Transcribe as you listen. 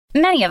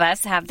Many of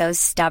us have those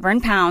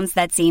stubborn pounds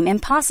that seem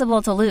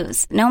impossible to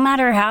lose, no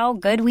matter how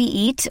good we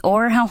eat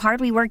or how hard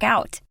we work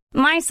out.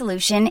 My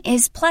solution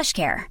is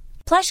PlushCare.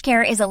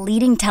 PlushCare is a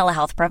leading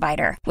telehealth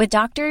provider with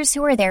doctors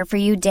who are there for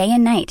you day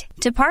and night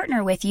to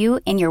partner with you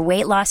in your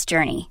weight loss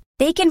journey.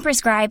 They can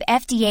prescribe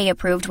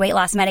FDA-approved weight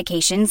loss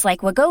medications like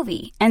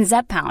Wegovy and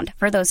Zepbound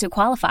for those who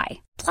qualify.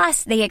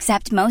 Plus, they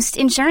accept most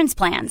insurance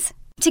plans.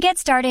 To get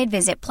started,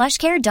 visit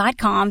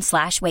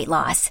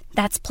plushcare.com/weightloss.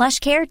 That's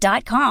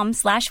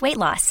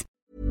plushcare.com/weightloss.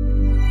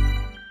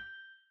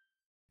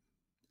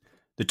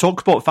 The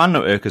TalkSport Fan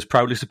Network is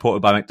proudly supported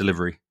by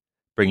McDelivery,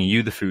 bringing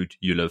you the food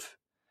you love.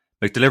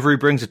 McDelivery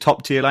brings a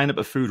top-tier lineup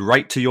of food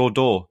right to your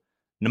door.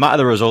 No matter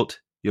the result,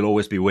 you'll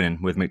always be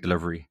winning with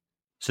McDelivery.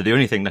 So the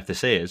only thing left to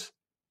say is,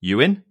 you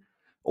in?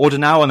 Order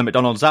now on the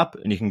McDonald's app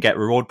and you can get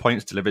reward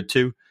points delivered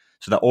too,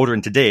 so that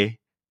ordering today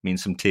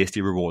means some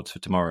tasty rewards for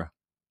tomorrow.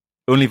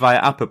 Only via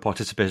app at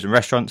participating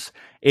restaurants,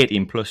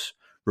 18 plus,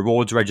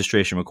 rewards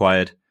registration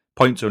required,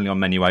 points only on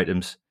menu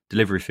items,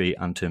 delivery fee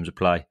and terms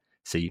apply.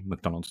 See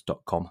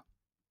mcdonalds.com.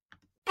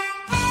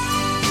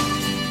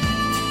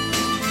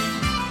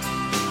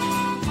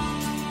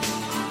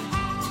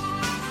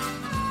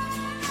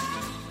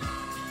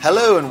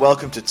 Hello and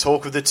welcome to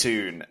Talk of the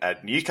Toon, a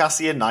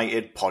Newcastle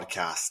United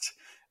podcast.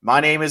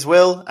 My name is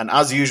Will, and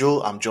as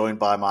usual, I'm joined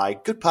by my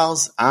good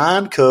pals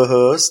and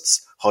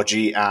co-hosts,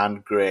 Hodgie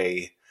and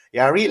Gray.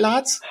 Yeah, right,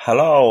 lads?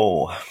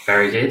 Hello.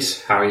 Very good.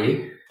 How are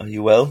you? Are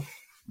you well?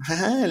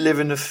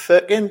 Living the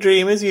fucking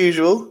dream as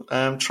usual.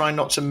 Trying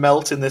not to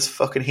melt in this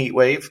fucking heat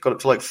wave. Got up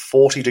to like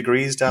 40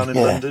 degrees down in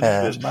London.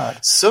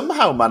 But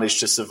somehow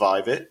managed to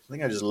survive it. I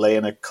think I just lay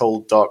in a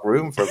cold, dark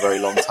room for a very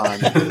long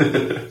time.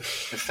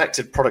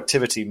 Affected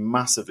productivity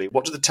massively.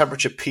 What did the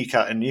temperature peak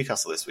at in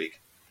Newcastle this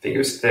week? I think it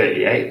was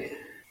 38.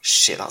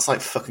 Shit, that's like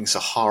fucking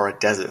Sahara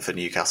Desert for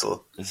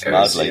Newcastle.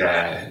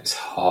 It's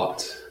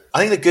hot. I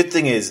think the good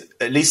thing is,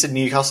 at least in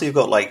Newcastle, you've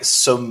got like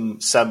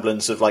some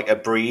semblance of like a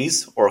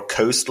breeze or a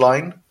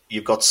coastline.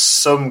 You've got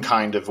some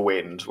kind of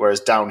wind, whereas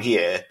down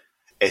here,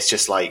 it's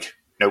just like,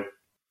 nope,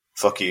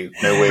 fuck you,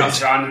 no wind. You're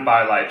surrounded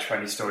by like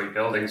 20-story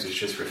buildings, which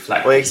just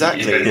reflect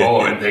exactly. even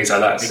more and things like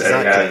that. So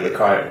Exactly. yeah,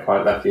 we're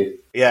quite lucky.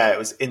 Yeah, it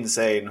was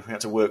insane. We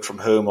had to work from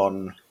home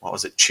on,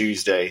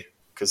 Tuesday,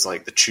 because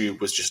like the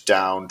tube was just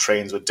down,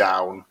 trains were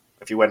down.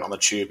 If you went on the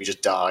tube, you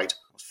just died. It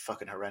was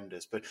fucking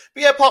horrendous. But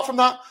yeah, apart from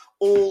that,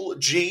 all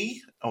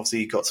G.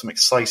 Obviously, got some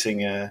exciting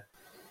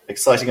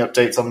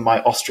updates on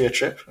my Austria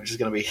trip, which is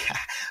going to be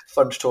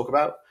fun to talk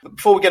about. But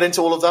before we get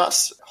into all of that,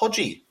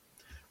 Hodgie,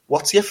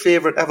 what's your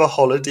favourite ever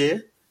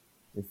holiday?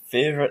 Your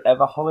favourite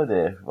ever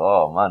holiday?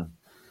 Oh, man.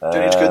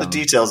 Don't need to go into the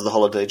details of the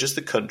holiday, just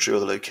the country or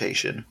the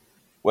location.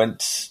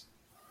 Went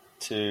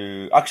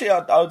to... Actually,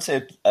 I would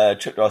say a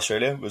trip to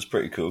Australia was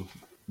pretty cool.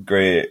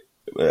 Great.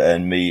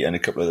 And me and a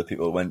couple of other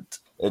people went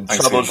and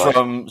travelled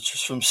from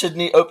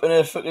Sydney up in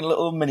a fucking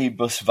little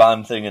minibus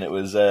van thing, and it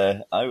was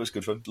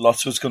good fun.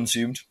 Lots was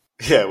consumed.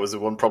 Yeah, was there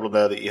one problem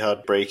there that you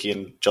had Breaky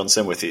and John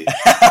Sim with you?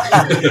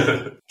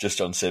 Just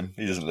John Sim.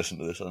 He doesn't listen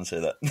to this, I don't say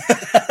that.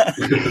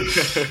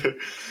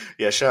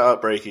 Yeah, shout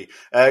out Breaky.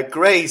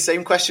 Gray,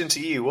 same question to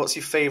you. What's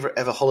your favourite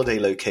ever holiday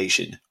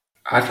location?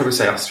 I'd probably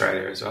say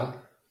Australia as well.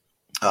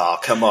 Oh,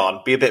 come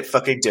on. Be a bit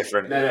fucking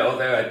different. No,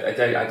 although I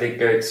did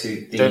go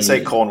to the... Don't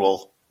say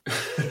Cornwall.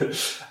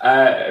 It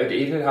would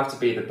either have to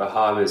be the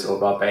Bahamas or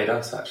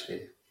Barbados,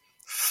 actually.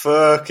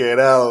 Fucking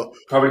hell.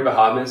 Probably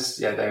Bahamas.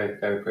 Yeah, they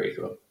were pretty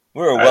cool.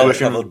 We're a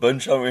well-travelled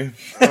bunch, aren't we?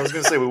 I was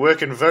going to say, we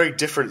work in very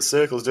different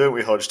circles, don't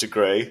we, Hodge to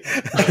Gray?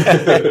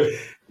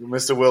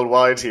 Mr.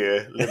 Worldwide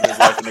here, living his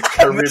life in the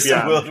Caribbean.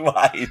 Mr.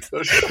 Worldwide.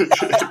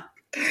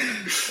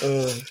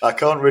 I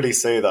can't really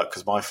say that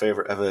because my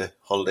favourite ever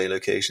holiday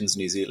location is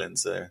New Zealand,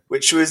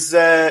 which was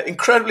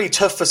incredibly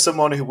tough for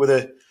someone who with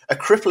a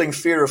crippling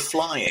fear of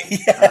flying.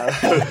 Yeah.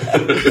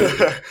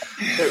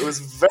 It was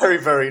very,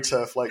 very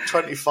tough, like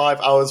 25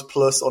 hours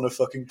plus on a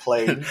fucking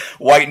plane.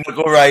 White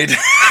knuckle ride.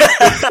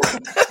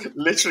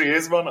 Literally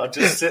is, man. I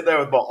just sit there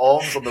with my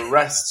arms on the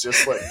rest,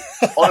 just like,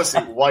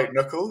 honestly, white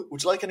knuckle.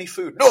 Would you like any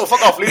food? No,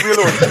 fuck off, leave me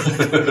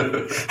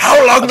alone.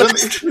 How long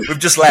we've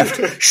just left?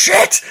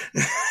 Shit!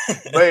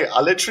 Mate, I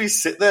literally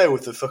sit there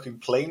with the fucking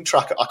plane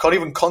tracker. I can't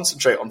even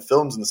concentrate on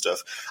films and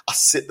stuff. I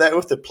sit there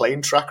with the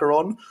plane tracker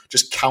on,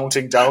 just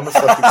counting down the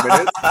fucking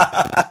minutes.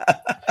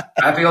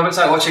 I'd be almost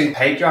like watching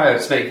paid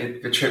drivers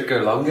make the trip go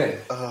longer.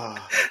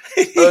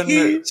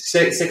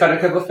 Stick on a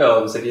couple of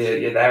films and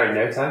you're there in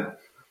no time.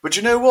 But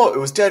you know what? It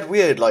was dead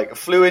weird. Like, I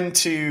flew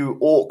into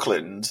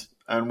Auckland,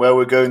 and where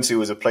we're going to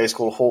was a place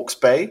called Hawke's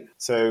Bay.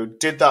 So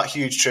did that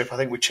huge trip. I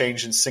think we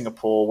changed in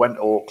Singapore, went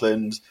to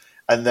Auckland,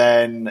 and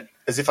then,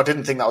 as if I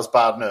didn't think that was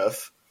bad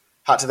enough,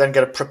 had to then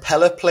get a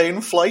propeller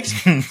plane flight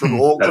from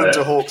Auckland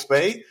to Hawke's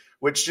Bay,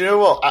 which, you know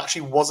what,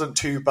 actually wasn't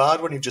too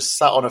bad when you just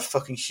sat on a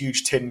fucking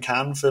huge tin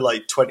can for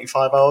like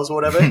 25 hours or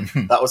whatever.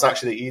 That was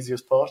actually the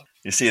easiest part.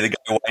 You see the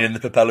guy winding the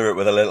propeller up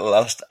with a little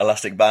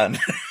elastic band.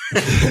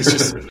 He's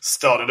just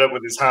started up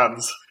with his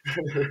hands.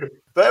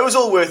 But it was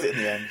all worth it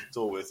in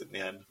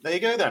the end. There you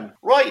go then.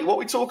 Right, what are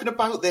we talking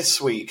about this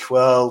week?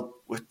 Well,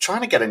 we're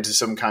trying to get into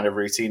some kind of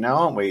routine now,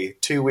 aren't we?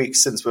 2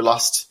 weeks since we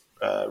last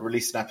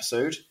released an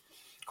episode.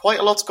 Quite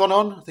a lot's gone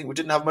on. I think we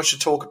didn't have much to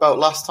talk about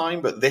last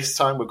time, but this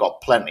time we've got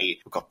plenty.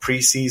 We've got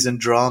pre-season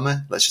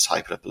drama. Let's just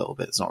hype it up a little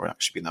bit. There's not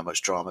actually been that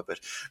much drama, but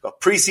we've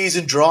got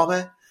pre-season drama.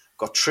 We've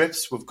got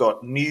trips. We've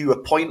got new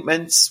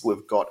appointments.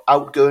 We've got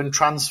outgoing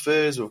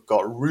transfers. We've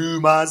got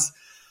rumours.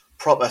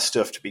 Proper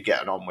stuff to be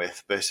getting on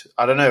with. But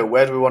I don't know.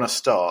 Where do we want to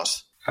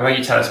start? How about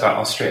you tell us about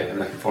Austria? I'm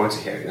looking forward to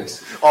hearing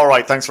this. All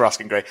right. Thanks for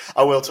asking, Gray.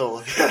 I will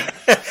tell you.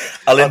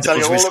 I'll tell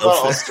you all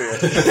about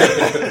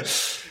Austria.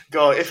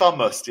 God, if I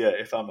must.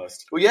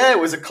 Well, yeah, it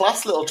was a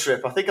class little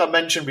trip. I think I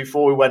mentioned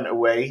before we went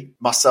away,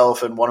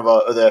 myself and one of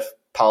our other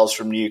pals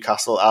from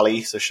Newcastle,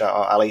 Ali, so shout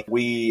out Ali,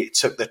 we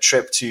took the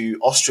trip to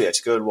Austria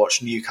to go and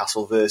watch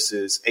Newcastle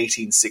versus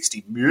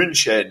 1860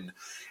 München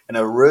in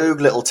a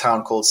rogue little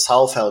town called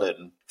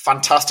Saalfelden.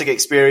 Fantastic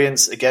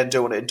experience. Again,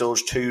 don't want to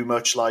indulge too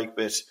much,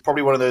 but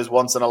probably one of those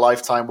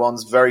once-in-a-lifetime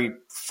ones. Very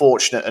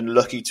fortunate and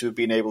lucky to have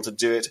been able to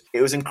do it.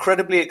 It was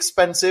incredibly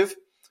expensive.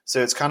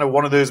 So it's kind of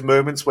one of those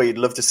moments where you'd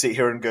love to sit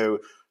here and go,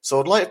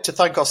 so I'd like to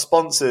thank our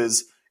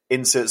sponsors,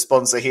 insert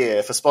sponsor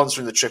here, for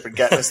sponsoring the trip and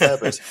getting us there.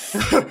 But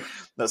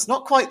that's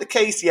not quite the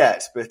case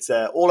yet. But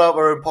all out of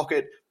our own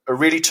pocket, a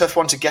really tough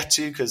one to get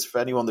to, because for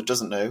anyone that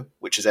doesn't know,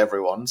 which is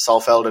everyone,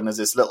 Saalfelden is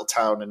this little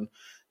town and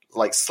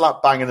like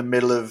slap bang in the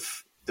middle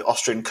of the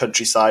Austrian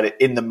countryside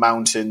in the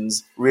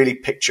mountains, really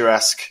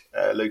picturesque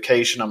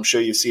location. I'm sure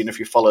you've seen if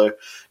you follow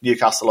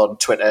Newcastle on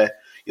Twitter.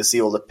 You'll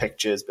see all the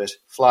pictures, but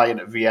flying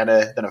to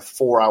Vienna, then a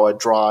 4-hour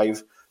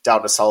drive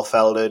down to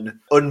Saalfelden.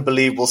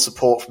 Unbelievable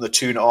support from the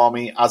Toon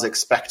Army, as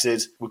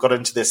expected. We got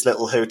into this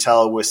little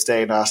hotel we're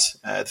staying at.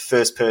 The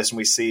first person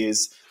we see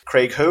is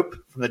Craig Hope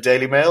from the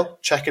Daily Mail,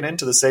 checking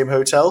into the same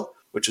hotel,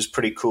 which was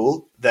pretty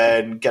cool.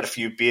 Then get a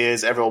few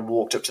beers. Everyone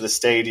walked up to the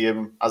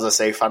stadium. As I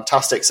say,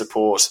 fantastic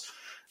support.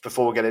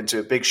 Before we get into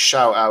a big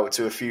shout out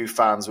to a few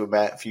fans we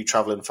met, a few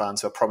travelling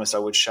fans who I promised I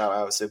would shout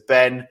out. So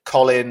Ben,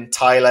 Colin,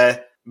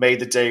 Tyler,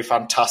 made the day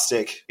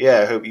fantastic. Yeah,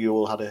 I hope you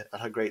all had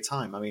a great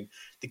time. I mean,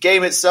 the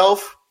game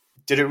itself,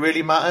 did it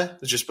really matter?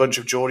 There's just a bunch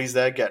of Geordies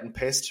there getting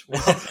pissed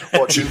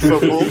watching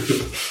football.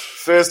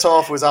 First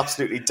half was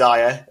absolutely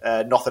dire.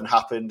 Nothing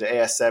happened.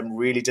 ASM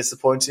really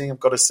disappointing, I've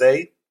got to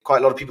say.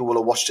 Quite a lot of people will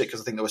have watched it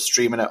because I think they were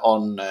streaming it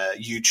on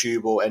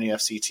YouTube or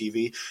NUFC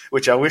TV,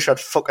 which I wish I'd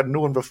fucking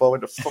known before I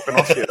went to fucking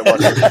Austria to watch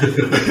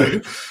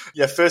it.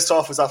 Yeah, first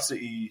half was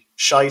absolutely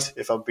shite,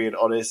 if I'm being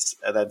honest.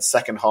 And then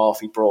second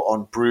half, he brought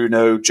on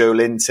Bruno, Joe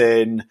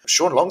Linton,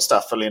 Sean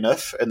Longstaff, funnily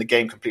enough, and the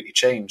game completely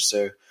changed.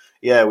 So,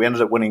 yeah, we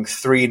ended up winning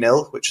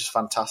 3-0, which is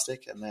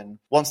fantastic. And then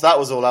once that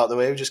was all out of the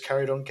way, we just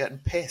carried on getting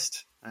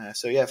pissed.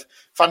 So yeah,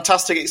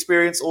 fantastic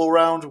experience all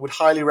round. Would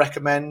highly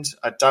recommend.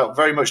 I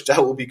very much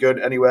doubt we'll be going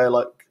anywhere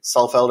like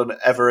Saalfelden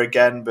ever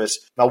again. But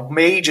my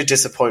major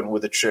disappointment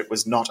with the trip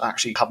was not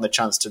actually having the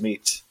chance to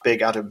meet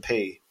Big Adam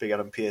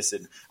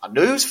Pearson. I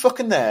knew he was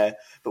fucking there,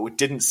 but we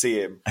didn't see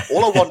him.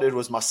 All I wanted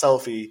was my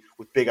selfie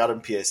with Big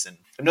Adam Pearson.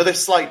 Another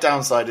slight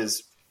downside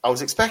is I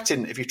was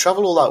expecting if you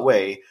travel all that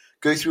way,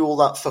 go through all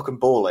that fucking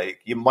ball ache,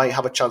 you might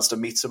have a chance to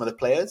meet some of the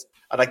players.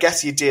 And I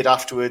guess you did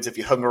afterwards if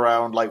you hung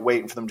around, like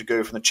waiting for them to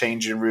go from the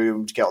changing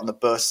room to get on the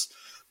bus.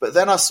 But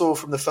then I saw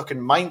from the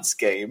fucking Mainz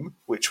game,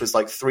 which was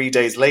like 3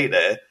 days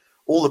later,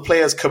 all the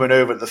players coming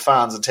over to the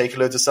fans and taking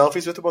loads of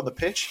selfies with them on the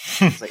pitch.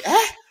 I was like,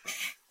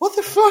 what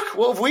the fuck?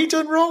 What have we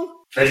done wrong?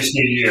 They just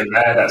knew you were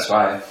there, that's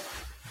why.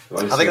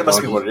 I think that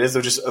must be what it is.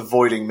 They're just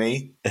avoiding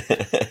me.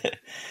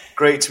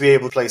 Great to be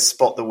able to play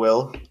Spot the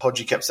Will.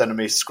 Podgy kept sending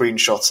me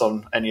screenshots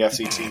on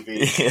NUFC TV.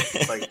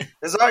 It's like,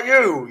 is that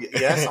you?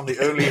 Yes, I'm the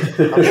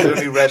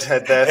only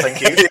redhead there,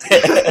 thank you.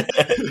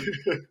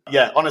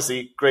 Yeah,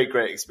 honestly, great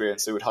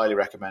experience. I would highly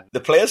recommend.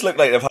 The players look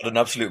like they've had an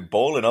absolute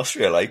ball in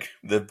Austria. Like,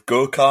 they've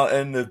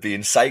go-karting, they've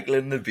been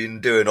cycling, they've been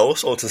doing all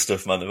sorts of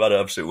stuff, man. They've had an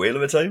absolute whale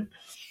of a time.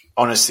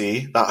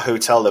 Honestly, that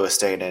hotel they were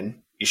staying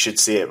in, you should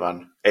see it,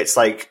 man. It's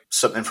like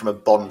something from a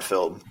Bond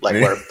film, like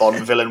where a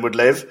Bond villain would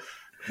live.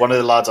 One of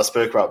the lads I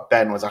spoke about,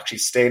 Ben, was actually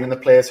staying in the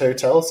players'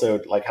 hotel, so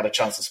like had a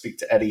chance to speak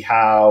to Eddie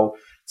Howe,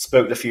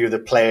 spoke to a few of the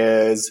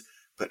players,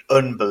 but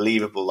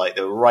unbelievable. Like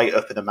they were right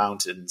up in the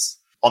mountains.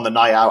 On the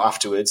night out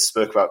afterwards,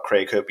 spoke about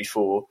Craig Hope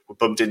before, we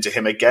bumped into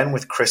him again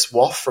with Chris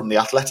Waugh from The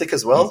Athletic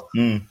as well.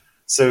 Mm-hmm.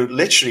 So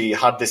literally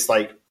had this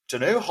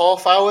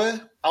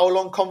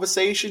hour-long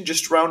conversation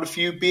just around a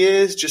few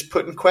beers, just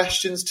putting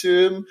questions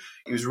to him.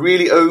 He was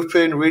really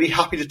open, really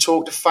happy to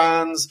talk to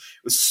fans.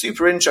 It was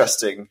super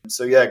interesting.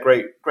 So yeah,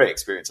 great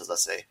experience, as I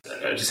say.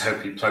 I just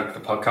hope you plugged the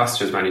podcast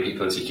to as many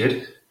people as you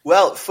could.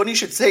 Well, funny you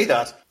should say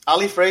that.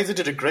 Ali Fraser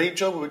did a great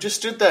job. We just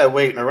stood there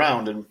waiting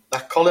around, and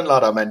that Colin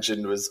lad I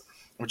mentioned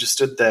we just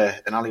stood there,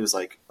 and Ali was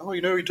like, "Oh, he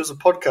does a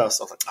podcast."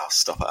 I was like, "Oh,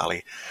 stop it,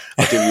 Ali.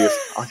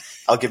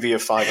 I'll give you a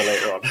fiver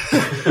later on.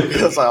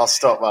 I was like, I'll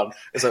stop, man.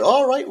 It's like,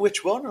 all right,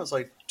 which one? I was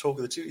like, Talk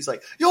of the Tune. He's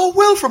like, you're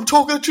Will from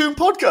Talk of the Tune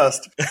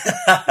podcast.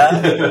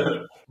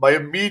 My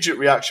immediate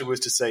reaction was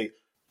to say,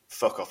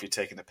 fuck off, you're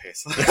taking the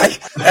piss.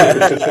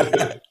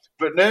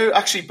 But no,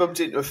 actually bumped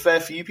into a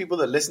fair few people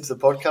that listen to the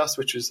podcast,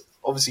 which was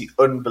obviously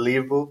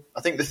unbelievable.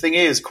 I think the thing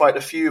is, quite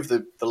a few of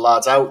the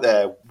lads out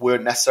there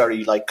weren't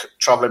necessarily like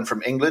traveling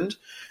from England.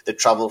 They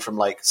traveled from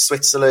like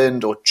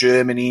Switzerland or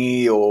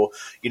Germany or,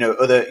 you know,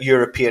 other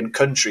European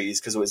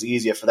countries because it was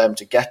easier for them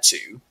to get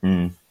to.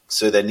 Mm.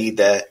 So they need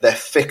their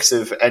fix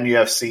of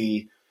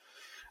NUFC.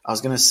 I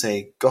was going to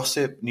say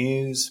gossip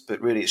news,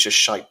 but really it's just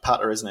shite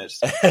patter, isn't it?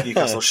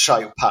 Newcastle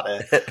shite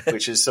patter,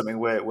 which is something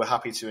we're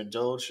happy to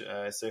indulge.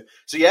 So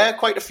yeah,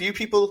 quite a few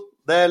people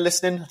there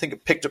listening. I think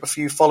it picked up a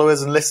few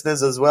followers and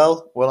listeners as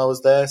well while I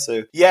was there.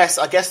 So yes,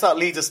 I guess that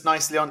leads us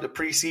nicely on to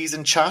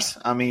pre-season chat.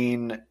 I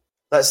mean,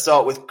 let's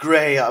start with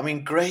Gray. I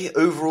mean, Gray,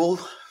 overall,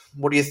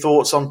 what are your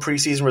thoughts on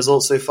pre-season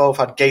results so far? We've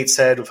had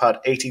Gateshead, we've had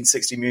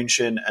 1860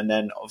 München, and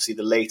then obviously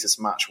the latest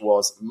match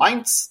was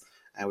Mainz.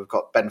 And we've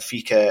got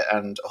Benfica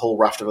and a whole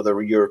raft of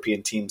other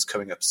European teams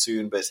coming up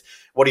soon. But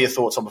what are your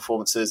thoughts on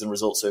performances and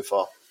results so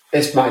far?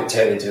 This might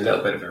turn into a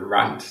little bit of a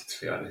rant,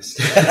 to be honest.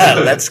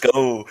 Let's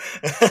go.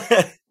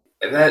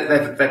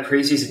 They're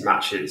pre-season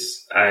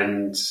matches,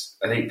 and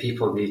I think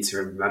people need to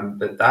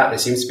remember that. There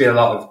seems to be a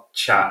lot of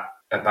chat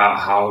about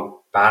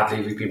how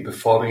badly we've been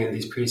performing in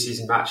these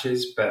pre-season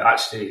matches, but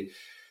actually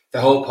the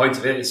whole point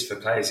of it is for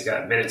players to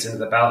get minutes under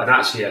the belt. And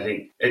actually, I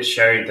think it's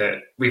shown that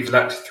we've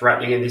looked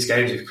threatening in these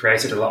games. We've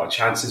created a lot of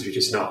chances. We've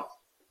just not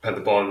put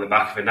the ball in the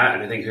back of the net.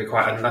 And I think we're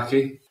quite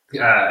unlucky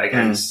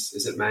against,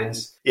 is it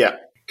Mainz? Yeah.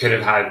 Could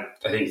have had,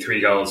 I think, 3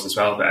 goals as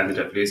well, but ended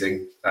up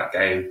losing that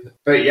game.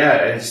 But yeah,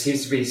 there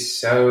seems to be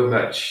so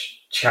much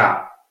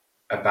chat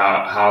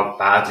about how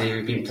badly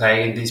we've been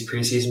playing in these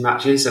pre-season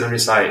matches. And I'm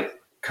just like,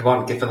 come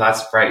on, give the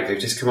lads a break. They've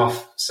just come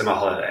off summer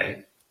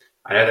holiday.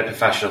 I know they're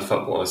professional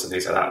footballers and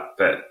things like that,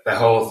 but the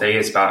whole thing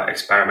is about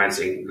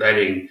experimenting,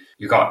 learning.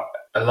 You've got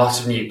a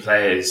lot of new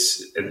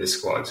players in the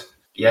squad.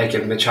 Yeah, give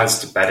them a chance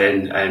to bed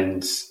in,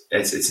 and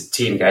it's a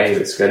team game.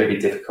 It's going to be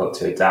difficult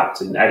to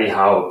adapt, and Eddie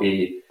Howe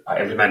will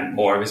implement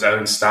more of his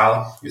own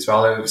style as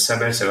well over the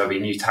summer. So there'll be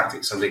new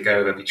tactics on the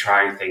go. They'll be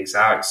trying things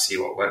out to see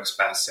what works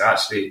best. So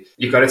actually,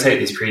 you've got to take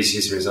these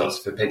pre-season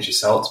results with a pinch of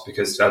salt,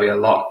 because there'll be a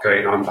lot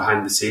going on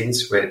behind the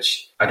scenes,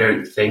 which I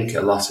don't think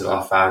a lot of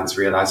our fans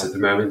realise at the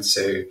moment.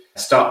 So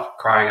stop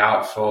crying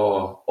out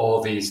for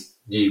all these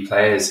new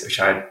players, which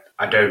I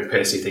don't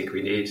personally think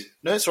we need.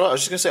 No, it's right. I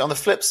was just going to say, on the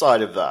flip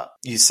side of that,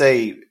 you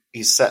say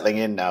he's settling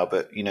in now,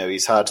 but, you know,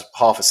 he's had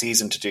half a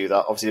season to do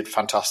that. Obviously did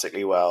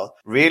fantastically well.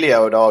 Really, I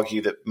would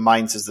argue that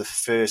Mainz is the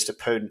first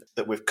opponent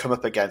that we've come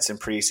up against in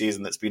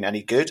pre-season that's been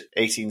any good.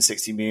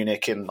 1860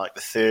 Munich in like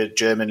the 3rd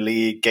German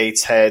league,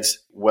 Gateshead,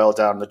 well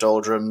down the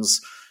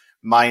doldrums,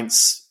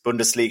 Mainz,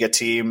 Bundesliga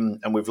team,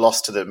 and we've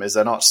lost to them. Is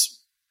there not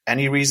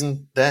any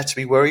reason there to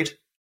be worried?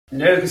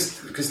 No,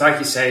 because like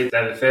you say,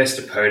 they're the first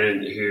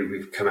opponent who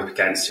we've come up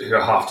against who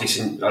are half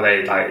decent. Are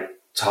they like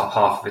top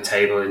half of the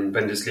table in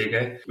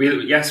Bundesliga? We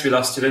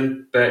lost to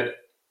them, but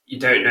you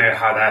don't know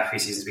how their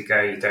pre-seasons will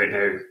go. You don't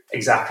know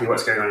exactly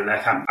what's going on in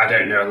their camp. I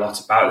don't know a lot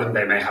about them.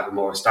 They may have a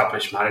more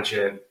established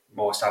manager,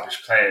 more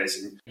established players.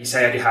 And you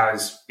say Eddie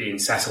Howe's been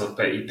settled,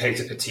 but he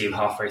picked up a team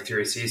halfway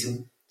through a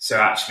season. So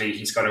actually,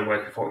 he's got to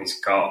work with what he's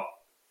got.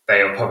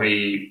 They'll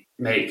probably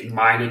make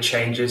minor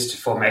changes to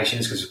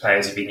formations because the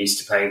players have been used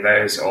to playing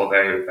those,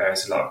 although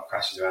there's a lot of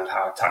questions around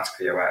how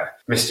tactically aware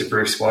Mr.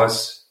 Bruce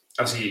was.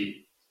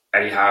 Obviously,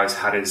 Eddie Howe's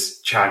had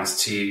his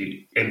chance to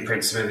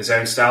imprint some of his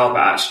own style, but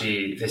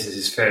actually this is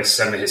his first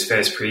summer, his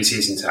first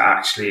pre-season to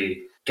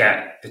actually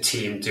get the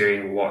team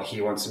doing what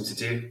he wants them to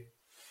do.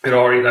 It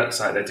already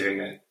looks like they're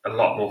doing a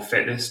lot more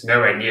fitness,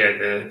 nowhere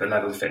near the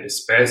level of fitness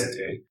Spurs are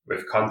doing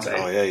with Conte.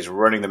 Oh yeah, he's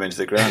running them into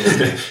the ground, isn't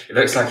he? It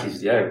looks like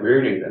he's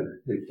ruining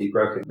them. He's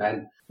broken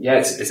men. Yeah,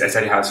 it's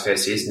Eddie Howe's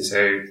first season,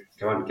 so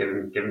come on, give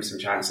him some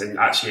chance. And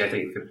actually, I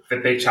think the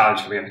big challenge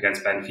coming up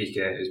against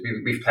Benfica is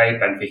we've played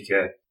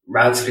Benfica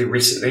relatively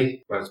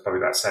recently. Well, it's probably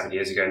about 7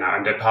 years ago now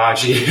under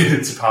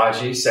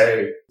Tapagi.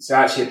 So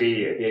actually, it'd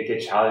be a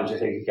good challenge, I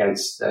think,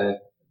 against the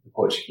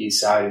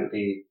Portuguese side. It'd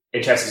be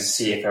interesting to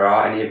see if there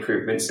are any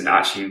improvements and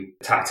actually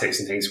tactics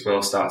and things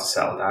will start to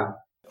settle down.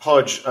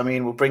 Hodge, I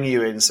mean, we'll bring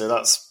you in. So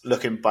that's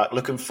looking back.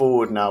 Looking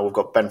forward now, we've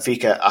got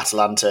Benfica,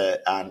 Atalanta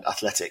and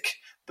Athletic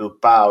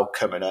Bilbao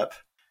coming up.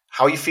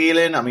 How are you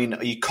feeling? I mean,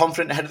 are you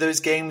confident ahead of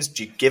those games?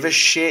 Do you give a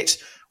shit?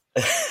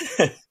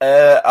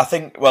 I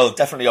think, well,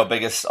 definitely our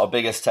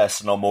biggest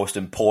test and our most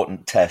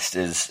important test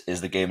is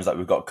the games that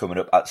we've got coming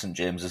up at St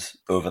James's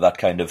over that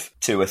kind of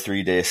 2 or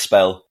 3 day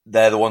spell.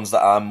 They're the ones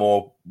that I'm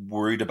more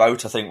worried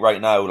about. I think right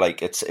now,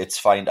 like it's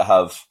fine to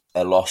have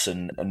a loss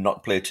and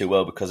not play too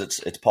well because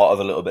it's part of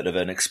a little bit of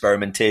an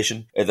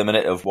experimentation at the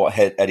minute of what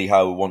Eddie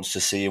Howe wants to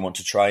see and want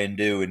to try and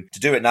do. And to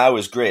do it now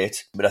is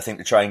great, but I think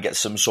to try and get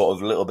some sort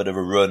of little bit of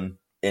a run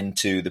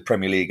into the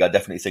Premier League, I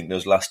definitely think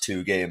those last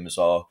 2 games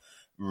are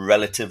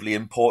relatively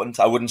important.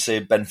 I wouldn't say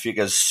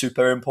Benfica's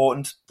super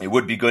important. It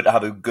would be good to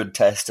have a good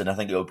test, and I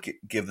think it'll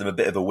give them a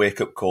bit of a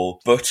wake-up call.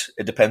 But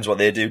it depends what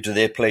they do. Do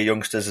they play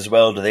youngsters as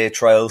well? Do they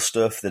trial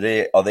stuff?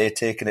 Are they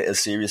taking it as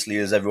seriously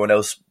as everyone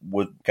else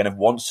would kind of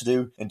wants to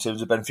do in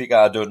terms of Benfica?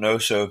 I don't know.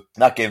 So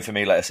that game for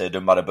me, like I said,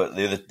 doesn't matter. But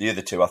the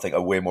other two, I think,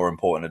 are way more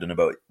important. I don't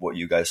know about what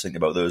you guys think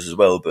about those as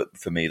well. But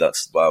for me,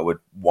 that's why I would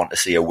want to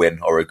see a win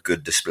or a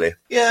good display.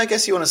 Yeah, I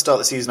guess you want to start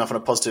the season off on a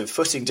positive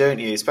footing, don't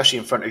you? Especially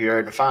in front of your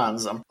own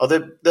fans. Are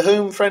the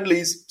home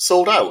friendlies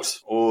sold out,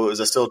 or is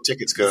there still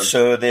tickets going?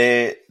 So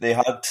they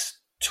had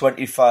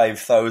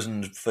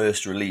 25,000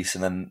 first release,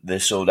 and then they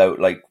sold out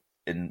like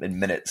in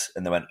minutes,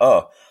 and they went,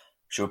 oh,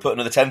 should we put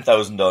another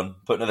 10,000 on?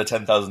 Put another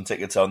 10,000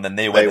 tickets on, then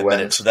they went in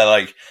minutes. So they're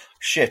like,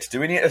 shit, do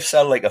we need to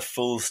sell like a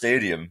full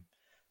stadium?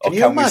 Or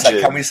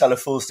can we sell a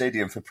full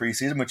stadium for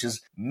pre-season, which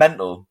is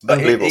mental?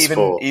 But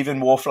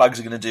even War Flags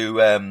are going to do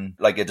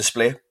like a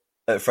display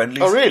at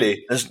friendlies. Oh,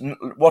 really?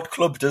 What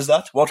club does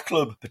that? What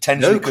club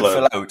potentially could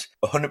fill out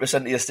 100%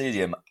 of your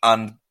stadium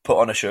and put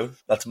on a show?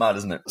 That's mad,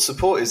 isn't it?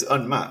 Support is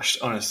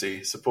unmatched,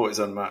 honestly. Support is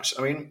unmatched.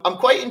 I mean, I'm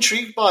quite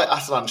intrigued by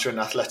Atalanta and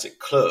Athletic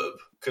Club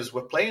because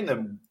we're playing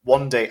them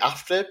one day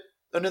after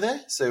another.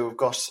 So we've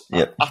got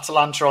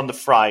Atalanta on the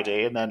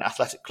Friday and then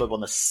Athletic Club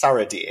on the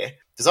Saturday.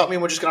 Does that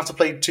mean we're just going to have to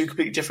play two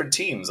completely different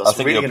teams? I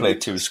think we'll play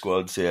two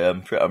squads, yeah.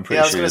 I'm pretty sure.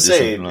 I was going to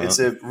say, it's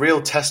a real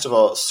test of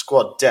our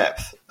squad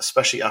depth,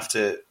 especially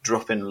after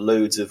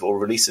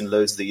releasing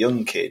loads of the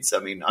young kids. I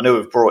mean, I know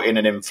we've brought in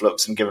an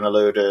influx and given a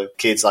load of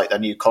kids like their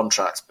new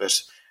contracts, but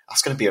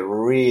that's going to be a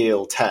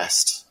real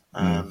test.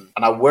 And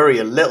I worry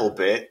a little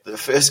bit that the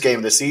first game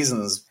of the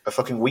season's a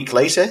fucking week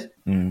later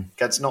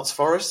against Notts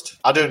Forest.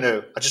 I don't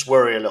know. I just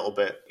worry a little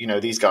bit. You know,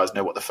 these guys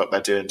know what the fuck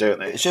they're doing, don't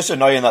they? It's just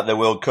annoying that the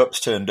World Cup's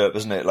turned up,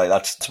 isn't it? Like,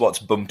 that's what's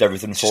bumped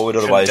everything forward.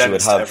 Otherwise, you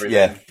would have...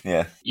 everything.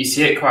 Yeah. You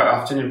see it quite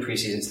often in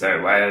pre-seasons,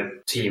 though, where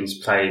teams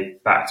play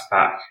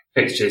back-to-back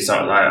fixtures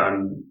sort of like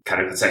on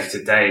kind of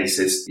consecutive days.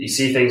 You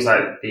see things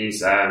like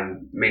these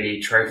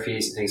mini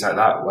trophies and things like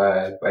that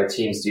where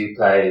teams do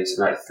play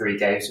like 3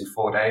 games in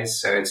 4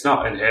 days. So it's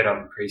not unheard of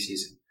in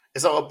pre-season.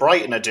 Is that what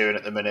Brighton are doing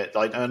at the minute?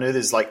 Like, I know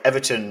there's like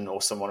Everton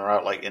or someone are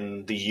out like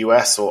in the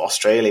US or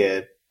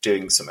Australia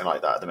doing something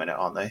like that at the minute,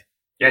 aren't they?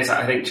 Yeah,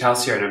 I think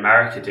Chelsea are in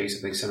America doing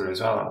something similar as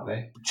well, aren't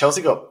they?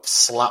 Chelsea got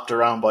slapped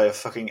around by a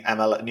fucking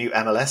new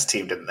MLS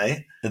team, didn't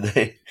they? Did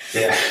they?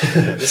 Yeah.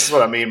 This is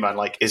what I mean, man.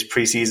 Like, is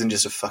preseason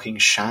just a fucking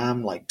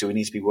sham? Like, do we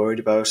need to be worried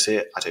about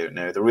it? I don't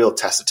know. The real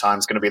test of time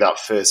is going to be that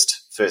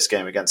first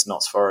game against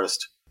Notts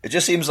Forest. It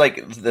just seems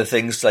like the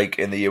things like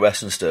in the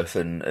US and stuff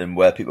and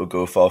where people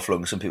go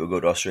far-flung, some people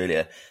go to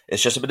Australia,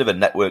 it's just a bit of a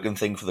networking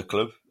thing for the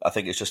club. I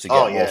think it's just to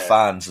get more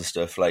fans and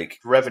stuff. Like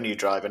revenue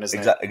driving,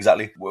 isn't it?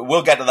 Exactly.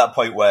 We'll get to that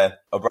point where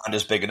our brand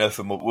is big enough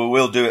and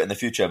we'll do it in the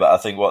future, but I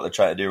think what they're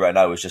trying to do right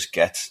now is just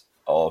get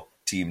our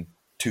team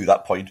to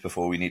that point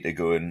before we need to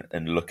go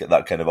and look at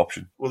that kind of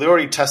option. Well, they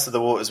already tested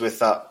the waters with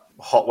that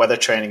hot weather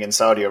training in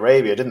Saudi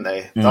Arabia, didn't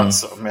they?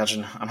 That's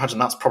imagine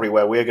that's probably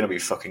where we're going to be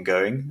fucking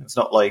going. It's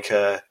not like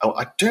I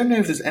don't know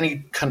if there's any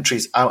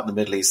countries out in the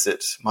Middle East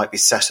that might be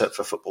set up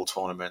for football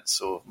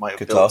tournaments or might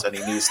have built any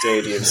new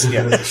stadiums.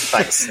 Yeah,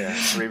 thanks. Yeah,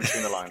 read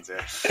between the lines.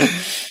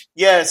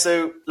 Yeah.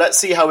 So let's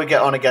see how we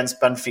get on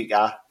against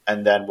Benfica.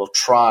 And then we'll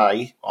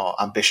try, our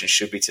ambition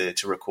should be to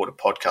record a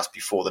podcast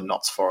before the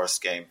Notts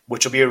Forest game,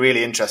 which will be a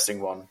really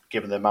interesting one,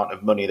 given the amount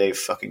of money they've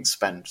fucking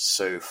spent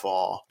so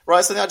far.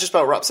 Right, so I think that just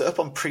about wraps it up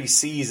on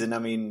pre-season. I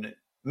mean,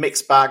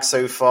 mixed bag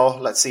so far.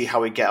 Let's see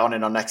how we get on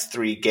in our next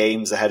 3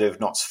 games ahead of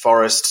Notts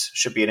Forest.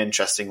 Should be an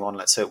interesting one.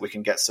 Let's hope we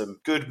can get some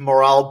good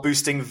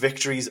morale-boosting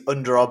victories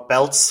under our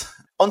belts.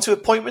 On to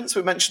appointments,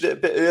 we mentioned it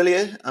a bit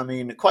earlier. I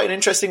mean, quite an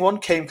interesting one,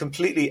 came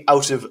completely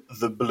out of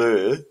the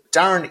blur.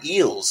 Darren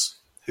Eales,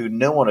 who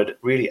no one had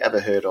really ever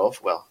heard of.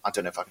 Well, I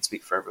don't know if I can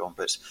speak for everyone,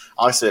 but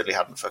I certainly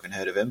hadn't fucking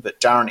heard of him. But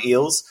Darren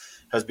Eales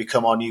has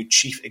become our new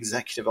Chief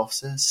Executive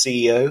Officer,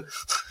 CEO,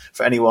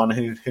 for anyone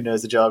who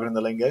knows the jargon and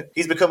the lingo.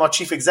 He's become our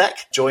Chief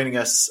Exec, joining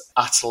us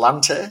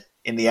Atalanta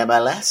in the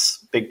MLS.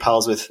 Big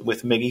pals with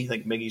Miggy. I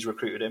think Miggy's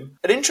recruited him.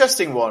 An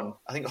interesting one.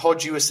 I think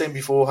Hodge, you were saying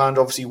beforehand,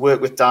 obviously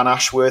worked with Dan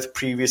Ashworth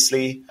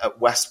previously at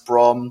West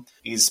Brom.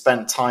 He's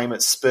spent time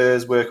at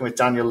Spurs working with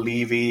Daniel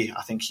Levy.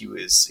 I think he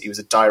was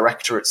a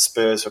director at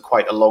Spurs for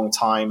quite a long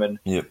time and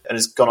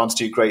has gone on to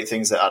do great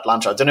things at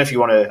Atlanta. I don't know if you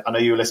want to, I know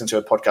you were listening to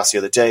a podcast the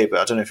other day, but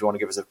I don't know if you want to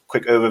give us a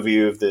quick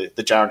overview of the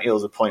Darren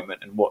Eales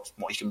appointment and what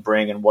he can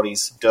bring and what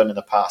he's done in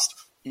the past.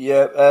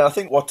 Yeah, I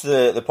think what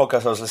the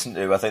podcast I was listening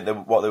to, I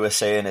think what they were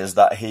saying is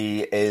that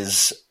he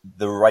is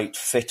the right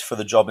fit for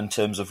the job in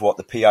terms of what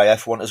the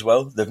PIF want as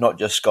well. They've not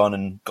just gone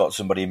and got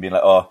somebody and been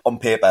like, oh, on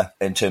paper,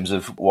 in terms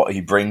of what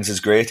he brings is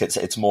great.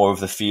 It's more of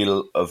the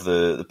feel of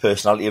the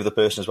personality of the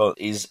person as well.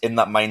 He's in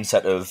that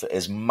mindset of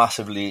is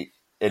massively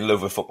in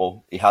love with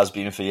football. He has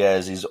been for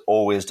years. He's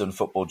always done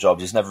football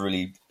jobs. He's never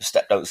really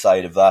stepped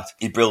outside of that.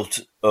 He built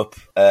up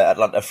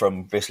Atlanta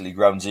from basically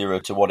ground zero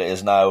to what it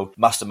is now.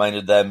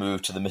 Masterminded their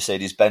move to the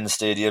Mercedes-Benz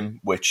Stadium,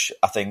 which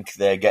I think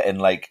they're getting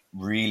like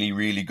really,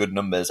 really good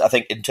numbers. I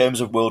think in terms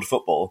of world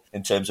football,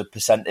 in terms of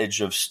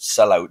percentage of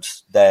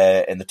sellouts,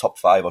 they're in the top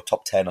 5 or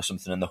top 10 or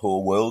something in the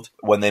whole world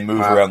when they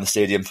move around the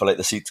stadium for like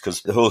the seats,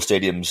 because the whole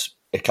stadium's,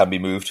 it can be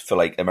moved for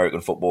like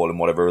American football and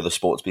whatever other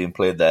sports being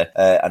played there.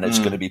 And it's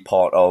going to be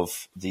part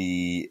of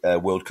the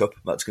World Cup.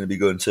 That's going to be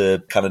going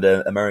to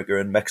Canada, America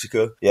and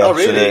Mexico. Yeah, oh,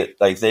 really?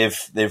 So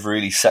they've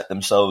really set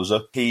themselves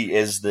up. He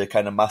is the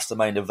kind of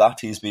mastermind of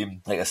that. He's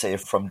been, like I say,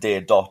 from day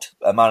dot,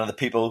 a man of the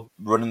people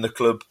running the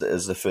club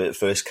as the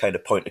first kind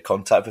of point of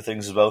contact for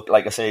things as well.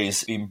 Like I say,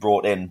 he's been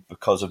brought in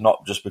because of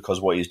not just because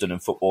what he's done in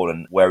football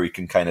and where he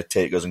can kind of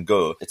take us and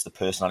go. It's the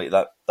personality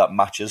that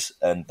matches.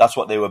 And that's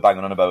what they were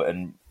banging on about.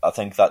 And I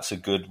think that's a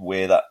good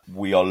way that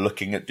we are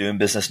looking at doing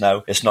business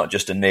now. It's not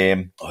just a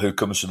name who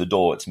comes through the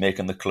door. It's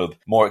making the club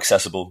more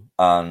accessible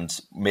and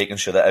making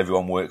sure that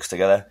everyone works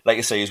together. Like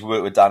I say, he's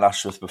worked with Dan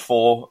Ashworth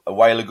before a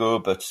while ago,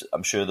 but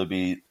I'm sure there'll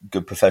be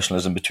good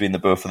professionalism between the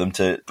both of them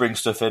to bring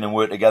stuff in and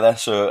work together.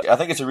 So I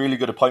think it's a really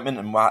good appointment,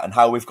 and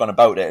how we've gone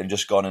about it and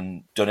just gone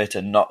and done it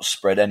and not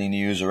spread any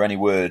news or any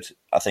word,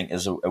 I think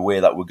is a way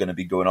that we're going to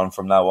be going on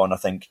from now on. I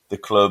think the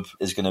club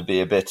is going to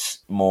be a bit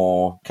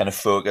more kind of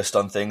focused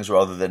on things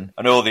rather than,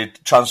 I know the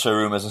transfer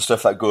rumours and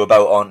stuff that go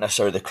about aren't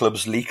necessarily the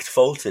club's leaked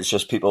fault. It's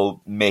just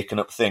people making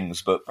up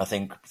things. But I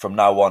think from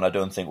now on, I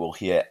don't think we'll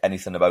hear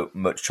anything about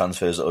much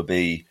transfers. It'll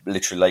be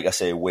literally, like I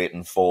say,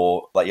 waiting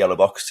for that yellow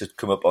box to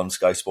come up on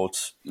Sky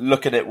Sports.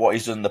 Looking at what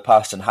he's done in the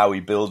past and how he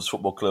builds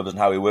football clubs and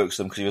how he works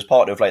them, because he was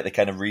part of like the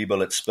kind of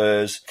rebuild at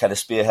Spurs, kind of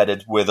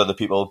spearheaded with other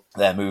people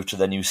their move to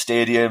their new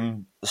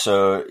stadium.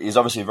 So he's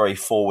obviously a very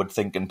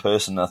forward-thinking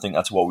person. I think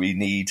that's what we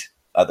need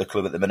at the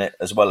club at the minute,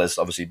 as well as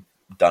obviously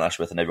Dan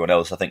Ashworth and everyone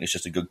else. I think it's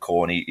just a good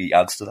core, and he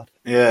adds to that.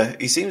 Yeah,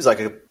 he seems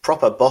like a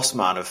proper boss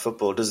man of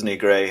football, doesn't he,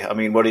 Gray? I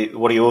mean, what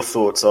are your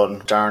thoughts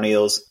on Darren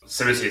Eales?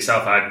 Similar to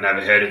yourself, I'd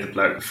never heard of the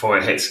bloke before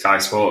it hit Sky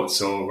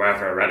Sports or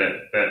wherever I read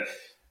it. But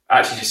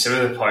actually, just some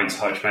of the points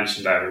Hodge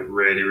mentioned there are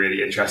really,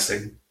 really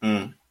interesting.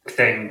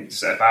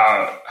 Things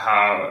about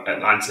how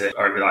Atlanta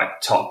are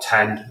like top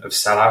 10 of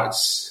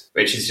sellouts,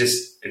 which is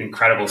just an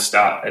incredible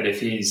stat. And if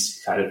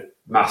he's kind of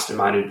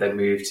masterminded their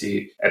move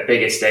to a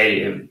bigger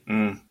stadium,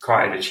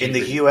 quite an achievement.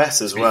 In the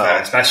US as well.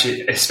 Fair,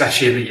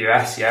 especially in the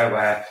US, yeah,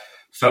 where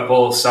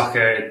football,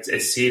 soccer,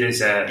 it's seen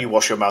as a... You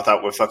wash your mouth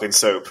out with fucking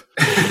soap.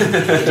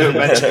 Don't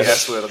mention the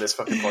S word on this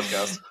fucking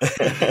podcast.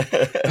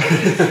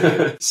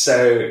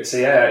 So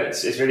yeah,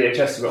 it's really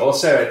interesting. But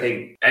also, I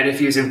think, and if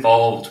he was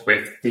involved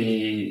with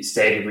the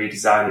stadium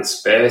redesign at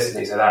Spurs and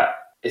things like that,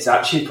 it's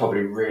actually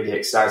probably really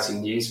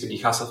exciting news for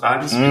Newcastle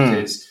fans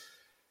because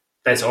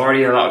there's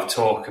already a lot of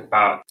talk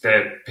about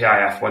the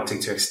PIF wanting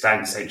to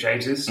extend St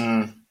James's.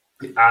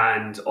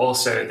 And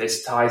also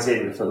this ties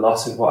in with a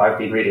lot of what I've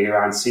been reading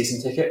around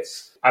season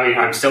tickets. I mean,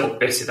 I'm still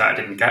bitter that I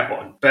didn't get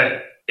one.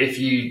 But if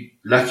you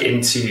look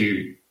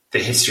into the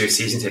history of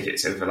season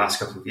tickets over the last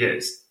couple of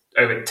years,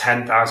 over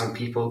 10,000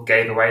 people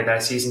gave away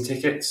their season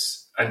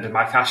tickets under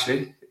Mike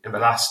Ashley in the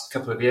last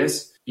couple of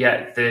years.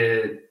 Yet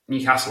the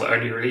Newcastle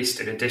only released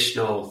an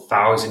additional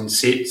 1,000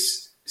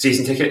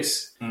 season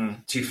tickets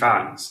to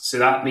fans. So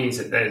that means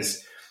that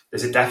there's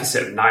a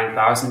deficit of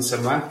 9,000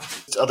 somewhere.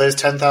 Are those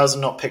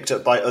 10,000 not picked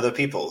up by other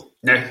people?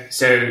 No.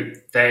 So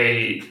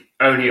they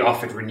only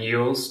offered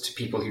renewals to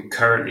people who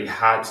currently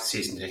had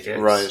season tickets.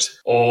 Right.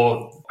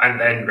 And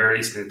then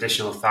released an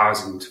additional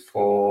 1,000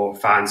 for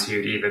fans who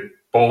had either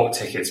bought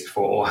tickets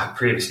before or had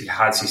previously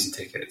had season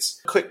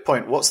tickets. Quick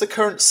point, what's the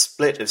current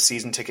split of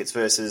season tickets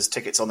versus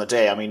tickets on the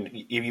day? I mean,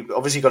 you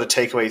obviously got to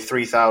take away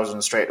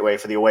 3,000 straight away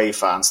for the away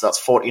fans, so that's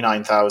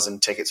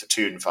 49,000 tickets for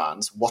Toon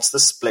fans. What's the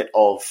split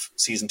of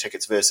season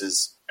tickets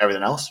versus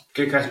everything else?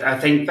 Good question. I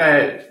think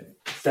that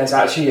there's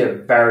actually a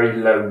very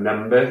low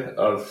number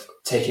of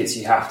tickets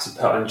you have to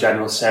put on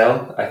general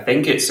sale. I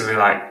think it's something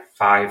like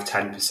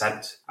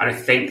 5-10%. And I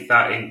think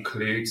that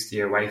includes the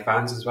away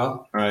fans as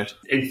well. Right.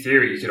 In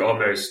theory, you could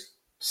almost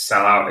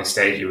sell out a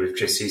stadium with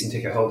just season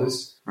ticket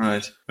holders.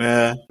 Right.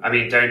 Yeah. I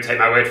mean, don't take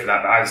my word for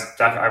that,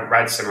 but I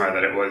read somewhere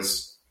that it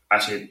was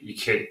actually you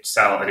could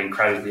sell an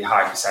incredibly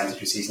high percentage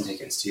of season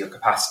tickets to your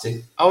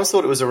capacity. I always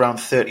thought it was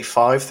around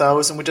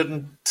 35,000 we did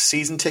in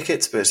season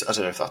tickets, but I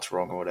don't know if that's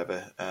wrong or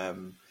whatever.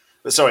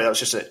 But sorry, that was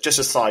just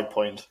a side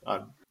point.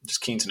 I'm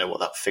just keen to know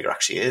what that figure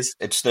actually is.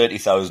 It's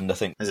 30,000, I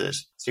think. Is it?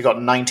 So you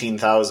got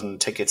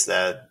 19,000 tickets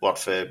there,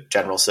 for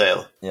general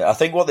sale? Yeah, I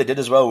think what they did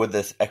as well with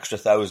the extra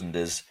 1,000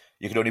 is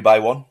you could only buy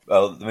one.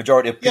 Well, the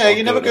majority of people... Yeah,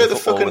 you never go to the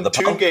fucking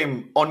Toon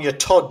game on your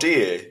Todd, do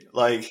you?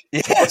 Like,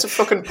 what's the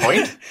fucking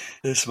point?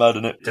 It's mad,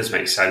 isn't it? It does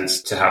make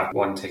sense to have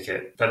one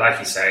ticket. But like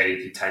you say,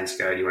 you tend to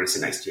go and you want to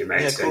sit next to your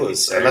mates. Yeah, of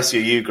course. So... Unless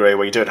you're you, Gray,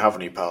 where you don't have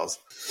any pals.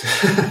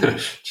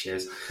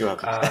 Cheers. You're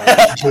welcome.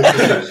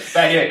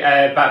 But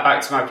yeah,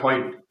 back to my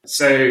point.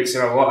 So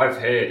what I've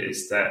heard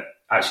is that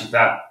actually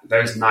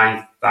those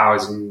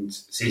 9,000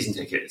 season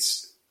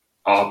tickets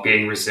are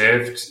being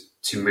reserved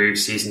to move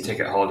season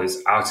ticket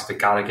holders out of the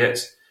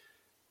Gallowgate,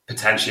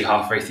 potentially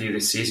halfway through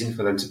this season,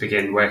 for them to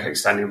begin work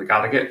extending the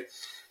Gallowgate.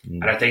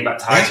 And I think that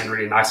ties in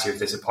really nicely with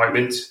this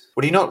appointment.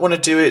 Would he not want to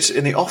do it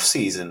in the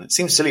off-season? It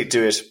seems silly to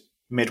do it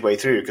midway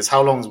through, because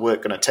how long is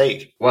work going to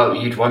take? Well,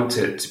 you'd want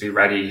it to be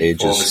ready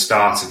for the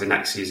start of the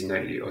next season,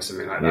 don't you, or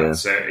something like that. Yeah.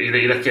 So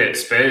you look at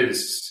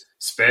Spurs.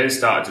 Spurs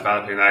started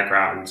developing their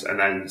ground and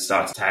then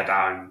started to tear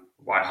down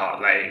White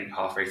Hart Lane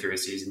halfway through a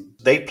season.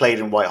 They played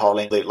in White Hart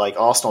Lane like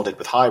Arsenal did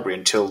with Highbury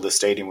until the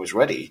stadium was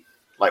ready,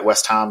 like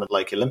West Ham and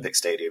like Olympic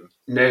Stadium.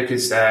 No,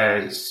 because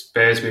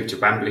Spurs moved to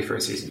Wembley for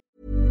a season.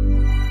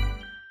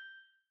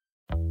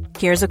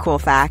 Here's a cool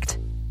fact.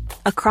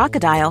 A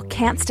crocodile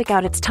can't stick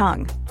out its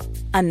tongue.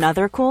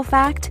 Another cool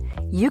fact,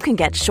 you can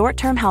get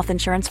short-term health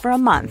insurance for a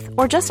month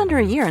or just under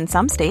a year in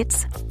some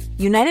states.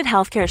 United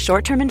Healthcare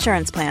short-term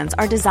insurance plans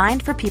are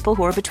designed for people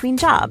who are between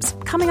jobs,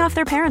 coming off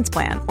their parents'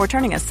 plan, or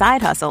turning a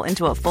side hustle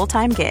into a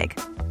full-time gig.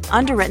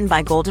 Underwritten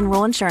by Golden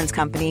Rule Insurance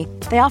Company,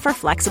 they offer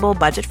flexible,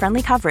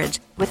 budget-friendly coverage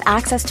with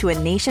access to a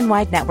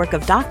nationwide network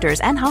of doctors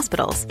and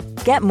hospitals.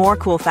 Get more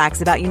cool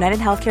facts about United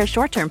Healthcare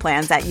short-term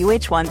plans at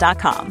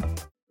uh1.com.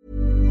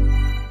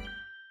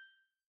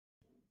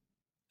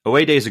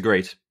 Away days are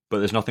great, but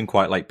there's nothing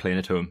quite like playing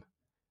at home.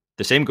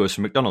 The same goes for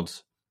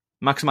McDonald's.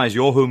 Maximise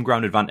your home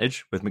ground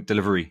advantage with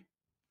McDelivery.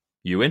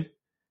 You in?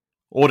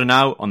 Order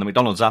now on the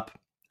McDonald's app,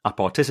 at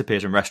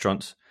participating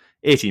restaurants,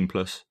 18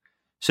 plus.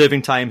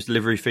 Serving times,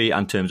 delivery fee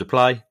and terms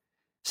apply.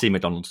 See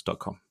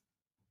mcdonalds.com.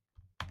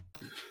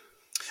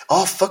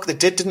 Oh, fuck, they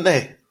did, didn't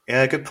they?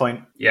 Yeah, good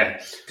point.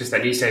 Yeah, because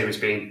their new stadium was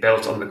being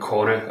built on the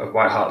corner of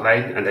White Hart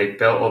Lane, and they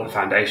built all the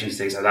foundations,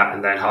 things like that,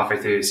 and then halfway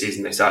through the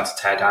season they started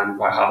to tear down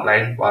White Hart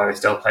Lane while they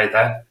still played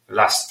there for the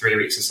last 3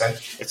 weeks or so.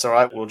 It's all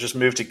right, we'll just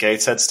move to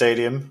Gateshead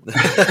Stadium.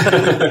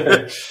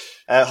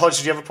 Hodge,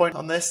 did you have a point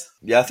on this?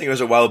 Yeah, I think it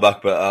was a while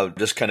back, but I'll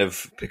just kind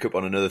of pick up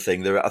on another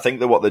thing. I think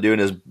that what they're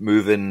doing is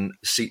moving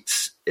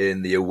seats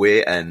in the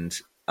away end,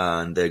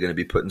 and they're going to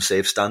be putting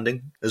safe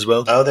standing as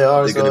well. Oh, they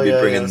are. They're going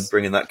to be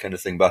bringing that kind of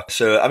thing back.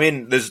 So, I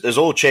mean, there's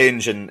all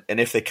change, and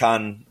if they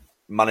can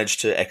manage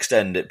to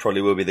extend, it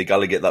probably will be the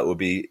Gallowgate that will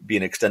be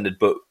being extended.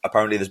 But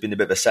apparently, there's been a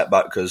bit of a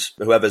setback because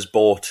whoever's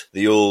bought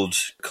the old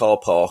car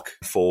park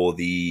for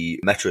the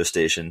metro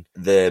station,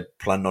 they're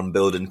planning on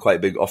building quite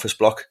a big office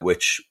block,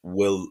 which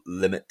will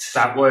limit.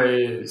 That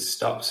was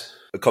stopped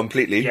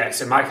completely. Yeah,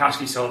 so Mike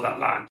Ashley sold that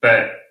land,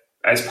 but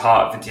as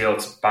part of the deal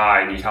to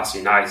buy Newcastle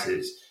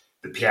United,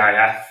 the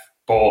PIF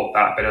bought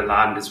that bit of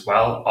land as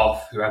well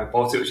off whoever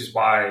bought it, which is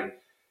why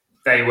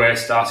they were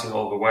starting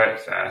all the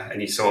work there.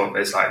 And you saw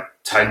there's like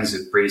tons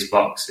of breeze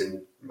blocks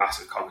and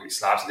massive concrete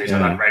slabs and things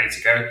like that ready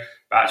to go.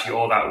 But actually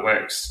all that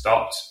work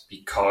stopped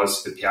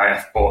because the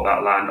PIF bought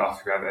that land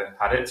off whoever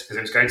had it, because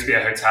it was going to be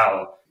a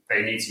hotel.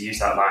 They need to use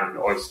that land in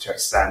order to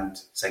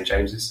extend St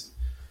James's.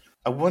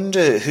 I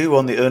wonder who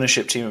on the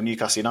ownership team of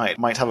Newcastle United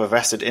might have a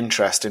vested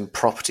interest in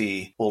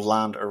property or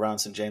land around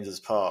St James's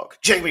Park.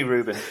 Jamie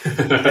Reuben.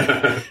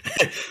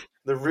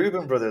 The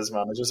Reuben brothers,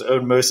 man, they just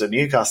own most of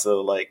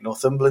Newcastle, like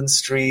Northumberland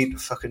Street,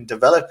 fucking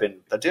developing.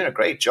 They're doing a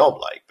great job,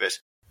 like, but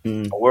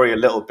I worry a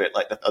little bit,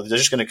 like, they're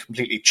just going to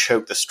completely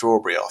choke the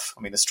strawberry off.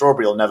 I mean, the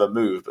strawberry will never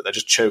move, but they're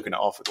just choking it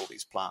off with all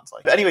these plans.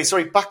 Like, but anyway,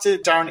 sorry, back to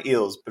Darren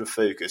Eales, bit of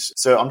focus.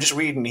 So I'm just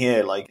reading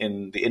here, like,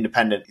 in The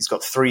Independent, he's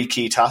got 3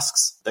 key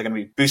tasks. They're going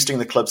to be boosting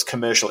the club's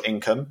commercial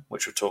income,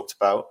 which we talked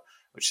about,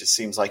 which it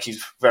seems like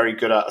he's very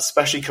good at,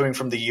 especially coming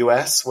from the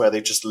US, where they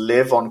just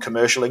live on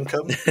commercial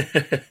income.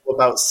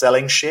 About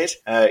selling shit.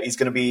 He's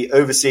going to be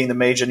overseeing the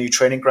major new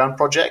training ground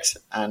project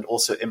and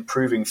also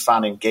improving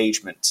fan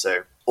engagement.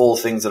 So all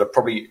things that are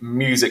probably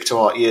music to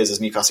our ears as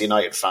Newcastle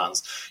United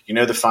fans. You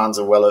know the fans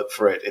are well up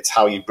for it. It's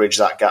how you bridge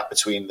that gap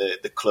between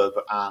the club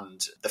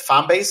and the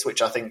fan base,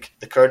 which I think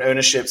the current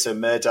ownership, so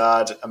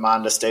Mehrdad,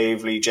 Amanda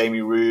Staveley,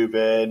 Jamie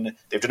Reuben,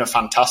 they've done a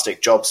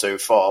fantastic job so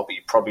far, but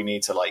you probably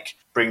need to like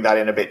bring that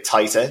in a bit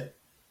tighter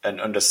and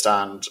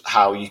understand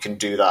how you can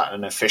do that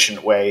in an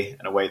efficient way,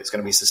 in a way that's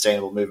going to be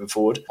sustainable moving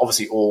forward.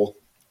 Obviously, all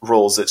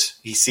roles that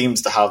he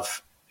seems to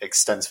have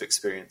extensive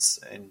experience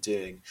in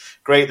doing.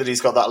 Great that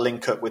he's got that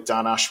link up with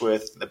Dan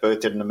Ashworth. They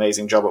both did an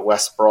amazing job at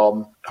West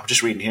Brom. I'm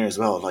just reading here as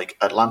well, like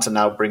Atlanta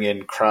now bring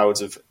in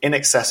crowds of in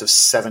excess of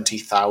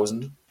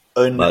 70,000.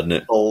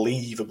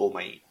 Unbelievable,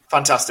 mate.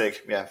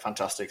 Fantastic. Yeah,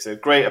 fantastic. So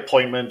great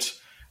appointment.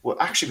 We're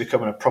actually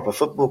becoming a proper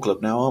football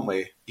club now, aren't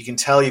we? You can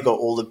tell you've got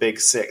all the big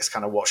six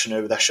kind of watching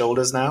over their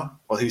shoulders now.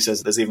 Well, who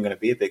says there's even going to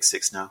be a big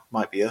six now?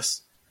 Might be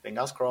us.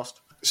 Fingers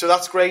crossed. So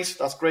that's great.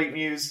 That's great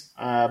news.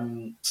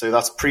 So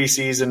that's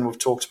pre-season we've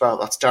talked about.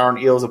 That's Darren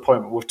Eales'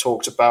 appointment we've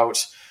talked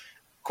about.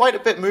 Quite a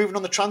bit moving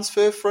on the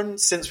transfer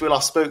front since we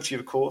last spoke to you,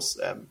 of course.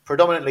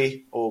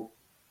 Predominantly, or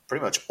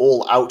pretty much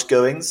all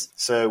outgoings.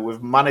 So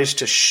we've managed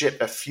to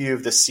ship a few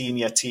of the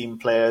senior team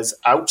players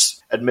out.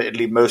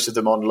 Admittedly, most of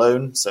them on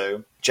loan.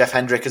 So Jeff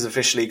Hendrick has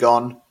officially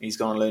gone. He's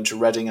gone on loan to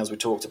Reading, as we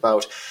talked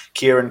about.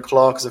 Kieran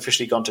Clark has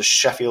officially gone to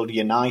Sheffield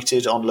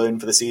United on loan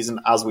for the season,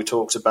 as we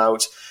talked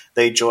about.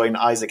 They join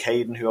Isaac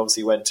Hayden, who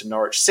obviously went to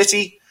Norwich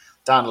City.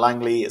 Dan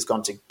Langley has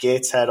gone to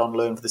Gateshead on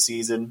loan for the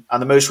season.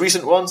 And the most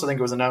recent ones, I think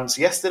it was announced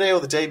yesterday or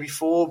the day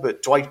before,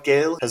 but Dwight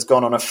Gale has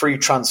gone on a free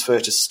transfer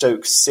to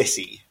Stoke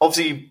City.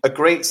 Obviously, a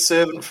great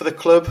servant for the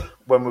club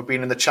when we've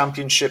been in the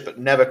Championship, but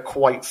never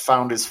quite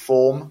found his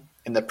form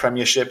in the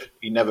Premiership.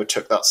 He never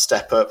took that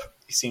step up.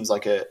 He seems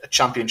like a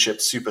Championship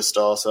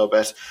superstar, so I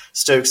bet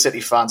Stoke City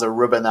fans are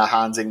rubbing their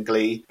hands in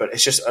glee. But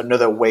it's just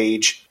another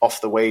wage off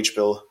the wage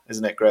bill,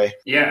 isn't it, Gray?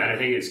 Yeah, and I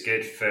think it's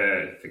good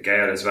for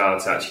Gale as well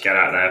to actually get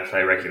out there,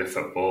 play regular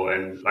football.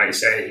 And like you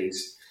say,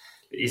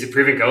 he's a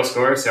proven goal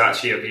scorer, so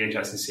actually it'll be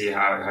interesting to see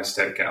how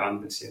Stoke get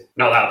on this year.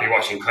 Not that I'll be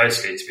watching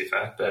closely, to be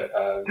fair, but...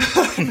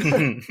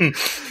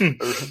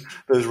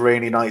 Those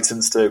rainy nights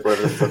in Stoke,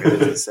 whatever the fuck it is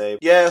to say.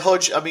 Yeah,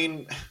 Hodge, I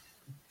mean...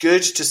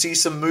 good to see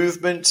some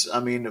movement. I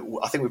mean,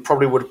 I think we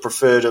probably would have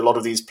preferred a lot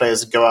of these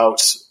players to go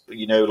out,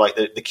 you know, like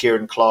the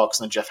Kieran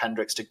Clarks and the Jeff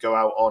Hendricks to go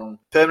out on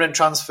permanent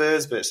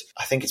transfers, but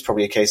I think it's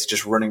probably a case of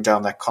just running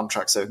down their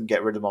contracts so we can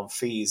get rid of them on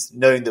fees,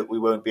 knowing that we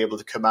won't be able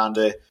to command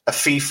a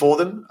fee for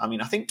them. I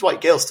mean, I think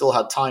Dwight Gale still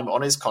had time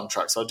on his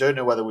contract, so I don't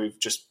know whether we've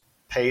just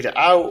paid it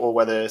out or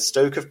whether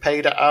Stoke have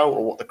paid it out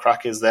or what the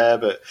crack is there,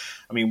 but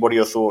I mean, what are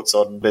your thoughts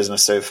on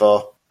business so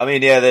far? I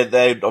mean, yeah,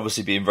 they're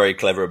obviously being very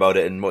clever about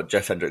it, and what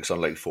Jeff Hendricks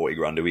on like 40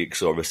 grand a week,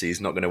 so obviously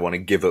he's not going to want to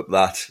give up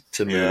that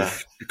to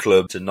move the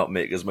club to not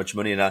make as much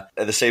money. And at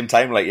the same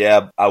time, like,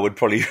 yeah, I would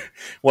probably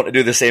want to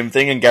do the same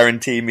thing and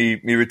guarantee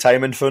me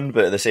retirement fund,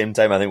 but at the same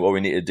time, I think what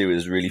we need to do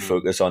is really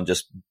focus on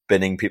just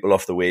binning people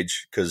off the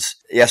wage, because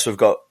yes, we've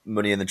got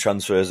money in the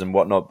transfers and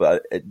whatnot,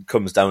 but it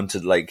comes down to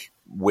like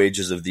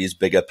wages of these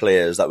bigger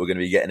players that we're going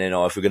to be getting in,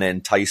 or if we're going to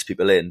entice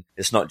people in,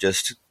 it's not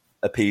just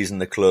appeasing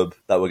the club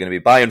that we're going to be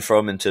buying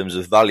from in terms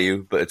of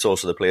value, but it's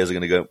also the players are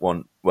going to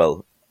want,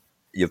 well,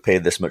 you've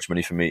paid this much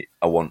money for me,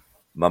 I want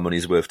my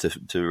money's worth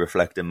to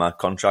reflect in my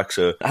contract.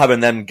 So having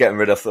them getting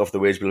rid of the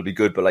wage bill will be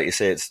good, but like you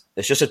say, it's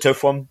just a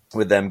tough one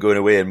with them going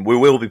away, and we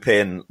will be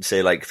paying,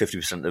 say, like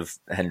 50% of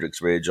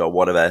Hendricks' wage or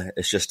whatever.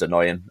 It's just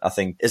annoying. I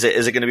think, is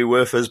it going to be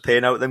worth us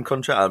paying out them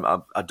contract?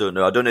 I don't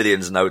know. I don't know the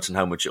ins and outs and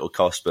how much it'll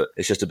cost, but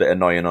it's just a bit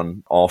annoying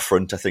on our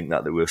front. I think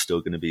that we're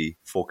still going to be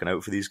forking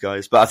out for these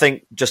guys, but I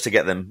think just to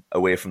get them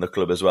away from the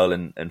club as well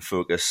and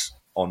focus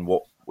on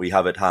what we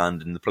have at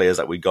hand and the players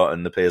that we got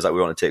and the players that we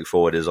want to take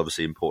forward is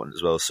obviously important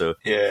as well. So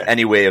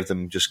any way of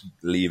them just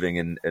leaving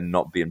and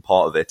not being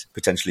part of it,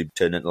 potentially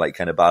turning into like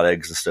kind of bad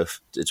eggs and stuff,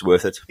 it's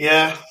worth it.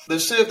 Yeah,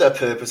 they've served their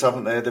purpose,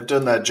 haven't they? They've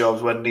done their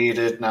jobs when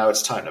needed. Now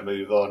it's time to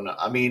move on.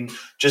 I mean,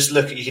 just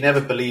look, you can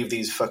never believe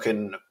these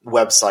fucking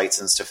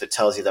websites and stuff that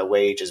tells you their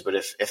wages, but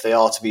if they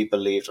are to be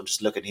believed, I'm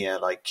just looking here,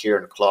 like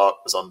Kieran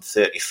Clark was on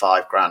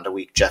 35 grand a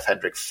week, Jeff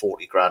Hendrick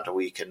 40 grand a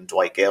week, and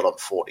Dwight Gale on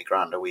 40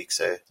 grand a week.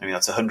 So, I mean,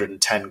 that's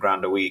 110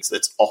 grand a week. So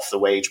that's off the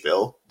wage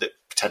bill that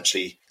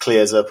potentially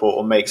clears up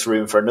or makes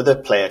room for another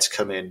player to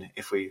come in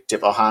if we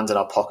dip our hands in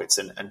our pockets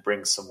and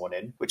bring someone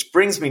in. Which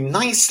brings me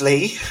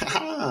nicely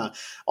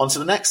onto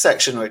the next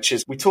section, which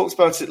is, we talked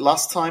about it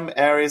last time,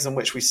 areas in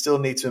which we still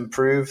need to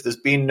improve. There's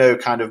been no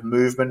kind of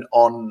movement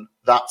on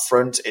that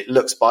front. It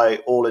looks, by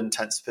all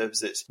intents and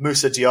purposes,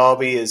 Moussa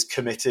Diaby is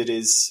committed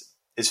his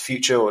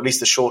future, or at least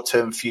the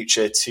short-term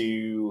future,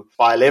 to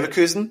Bayer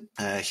Leverkusen.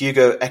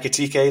 Hugo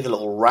Ekitike, the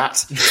little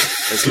rat,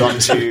 has gone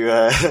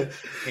to...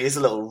 he is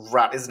a little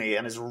rat, isn't he?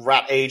 And his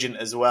rat agent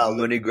as well.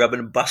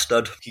 Money-grabbing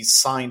bastard. He's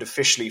signed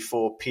officially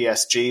for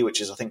PSG,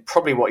 which is, I think,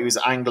 probably what he was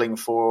angling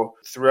for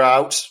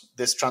throughout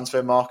this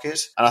transfer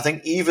market. And I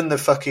think even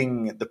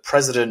the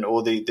president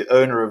or the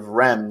owner of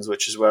Reims,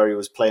 which is where he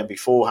was playing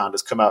beforehand,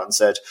 has come out and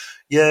said,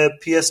 yeah,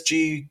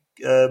 PSG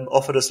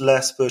offered us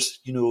less, but,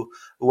 you know,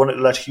 we wanted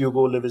to let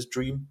Hugo live his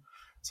dream.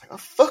 It's like, oh,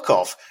 fuck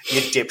off,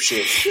 you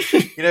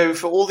dipshit. You know,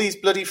 for all these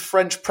bloody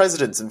French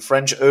presidents and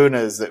French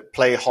owners that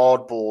play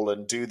hardball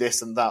and do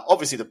this and that,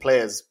 obviously the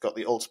players got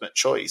the ultimate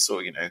choice,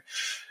 or, you know,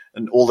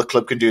 and all the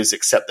club can do is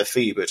accept the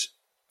fee. But,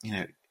 you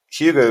know,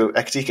 Hugo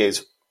Ekitike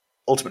has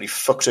ultimately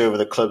fucked over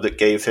the club that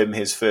gave him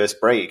his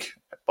first break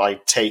by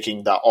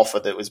taking that offer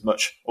that was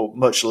much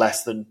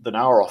less than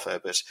our offer.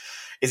 But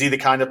is he the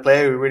kind of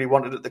player we really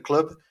wanted at the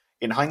club?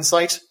 In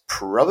hindsight,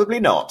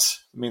 probably not.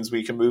 It means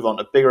we can move on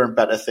to bigger and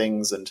better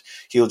things, and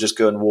he'll just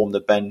go and warm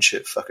the bench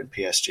at fucking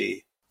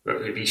PSG.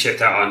 But he'd be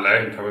shipped out on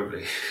loan,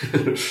 probably.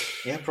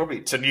 Yeah,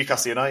 probably. To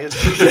Newcastle United.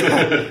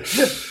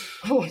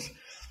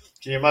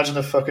 Can you imagine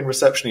the fucking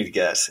reception he'd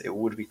get? It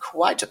would be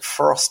quite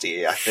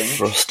frosty, I think.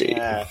 Frosty.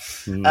 Yeah.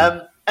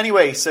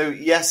 Anyway, so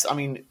yes, I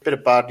mean, a bit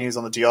of bad news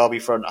on the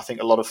Diaby front. I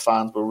think a lot of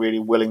fans were really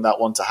willing that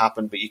one to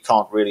happen, but you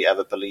can't really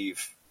ever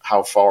believe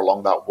how far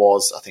along that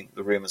was. I think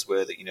the rumours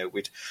were that, you know,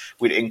 we'd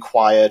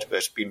inquired,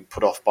 but been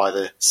put off by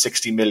the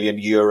 60 million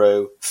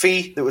euro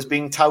fee that was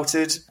being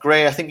touted.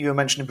 Gray, I think you were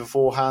mentioning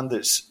beforehand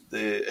that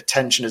the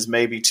attention is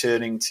maybe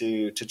turning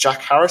to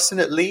Jack Harrison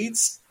at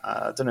Leeds.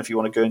 I don't know if you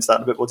want to go into that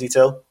in a bit more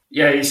detail.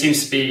 Yeah, he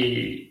seems to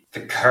be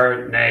the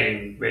current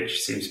name,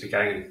 which seems to be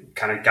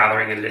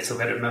gathering a little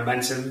bit of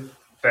momentum,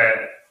 but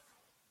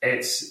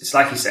it's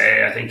like you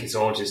say, I think it's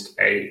all just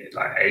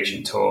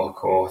agent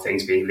talk or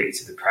things being leaked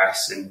to the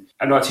press, and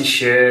I'm not too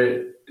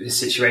sure the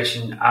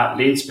situation at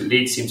Leeds, but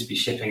Leeds seem to be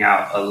shipping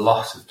out a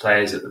lot of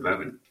players at the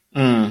moment.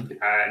 And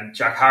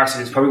Jack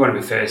Harrison is probably one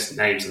of the first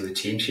names on the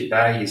team sheet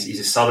there. He's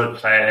a solid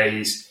player.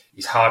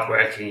 He's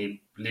hardworking.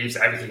 He leaves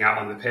everything out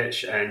on the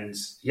pitch. And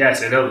yeah,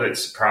 it's a little bit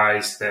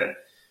surprised that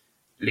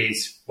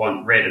Leeds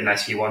want rid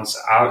unless he wants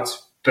out.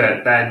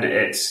 But then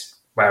it's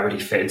where would he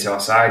fit into our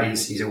side?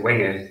 He's a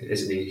winger,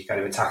 isn't he? Kind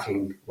of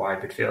attacking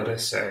wide midfielder.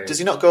 So does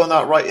he not go on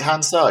that right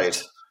hand side?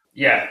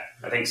 Yeah,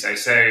 I think so.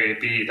 So it'd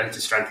be like to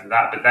strengthen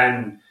that. But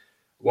then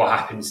what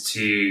happens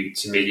to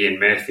Miggy and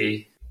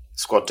Murphy?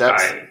 Squad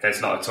depth. There's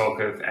a lot of talk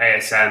of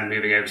ASM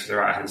moving over to the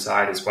right hand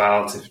side as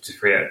well to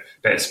free up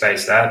a bit of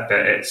space there. But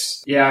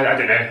I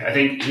don't know. I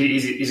think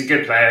he's a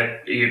good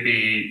player. He would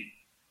be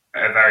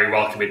a very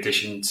welcome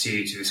addition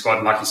to the squad.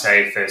 And like you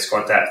say, for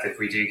squad depth, if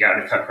we do get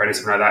on a cup run or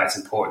something like that, it's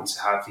important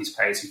to have these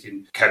players who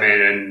can come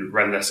in and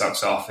run their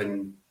socks off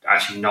and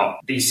actually not.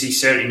 He's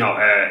certainly not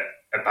a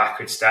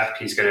backward step.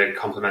 He's going to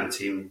complement the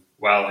team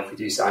well if we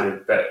do sign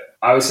him. But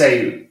I would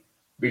say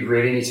we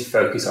really need to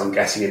focus on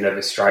getting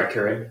another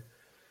striker in.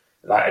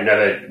 Like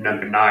another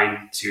number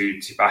 9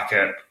 to back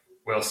up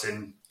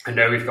Wilson. I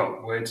know we've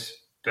got Wood,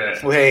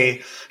 but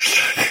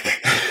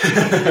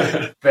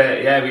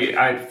but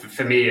yeah,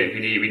 for me,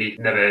 we need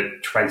another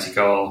 20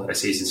 goal a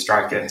season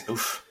striker.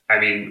 Oof.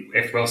 I mean,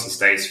 if Wilson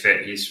stays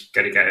fit, he's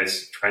going to get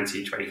us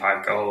 20,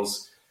 25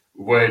 goals.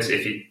 Wood,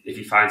 if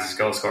he finds his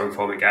goal scoring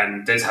form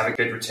again, does have a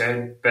good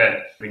return,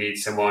 but we need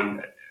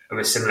someone of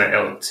a similar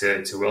ilk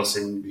to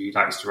Wilson who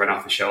likes to run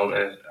off the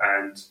shoulder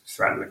and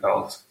threaten the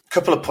goals.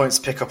 Couple of points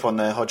to pick up on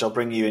there, Hodge. I'll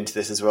bring you into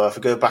this as well. If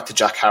we go back to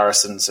Jack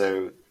Harrison,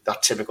 so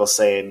that typical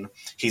saying,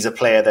 he's a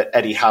player that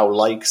Eddie Howe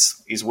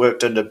likes. He's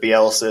worked under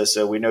Bielsa,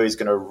 so we know he's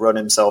going to run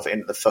himself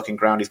into the fucking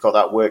ground. He's got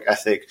that work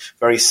ethic.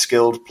 Very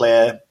skilled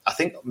player. I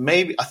think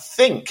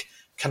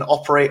can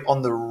operate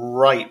on the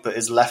right, but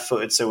is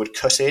left-footed, so would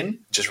cut in.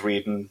 Just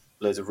reading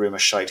loads of rumour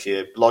shite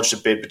here. Lodged a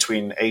bid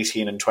between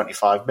 18 and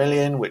 25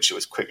 million, which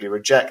was quickly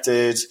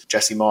rejected.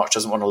 Jesse March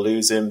doesn't want to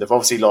lose him. They've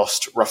obviously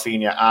lost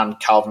Rafinha and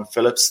Calvin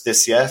Phillips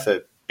this year for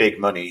big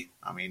money.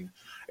 I mean,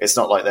 it's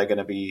not like they're going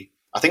to be...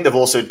 I think they've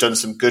also done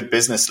some good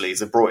business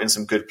leads. They've brought in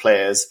some good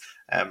players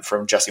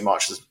from Jesse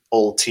March's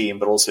old team,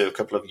 but also a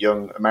couple of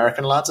young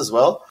American lads as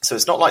well. So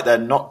it's not like they're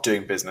not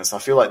doing business. I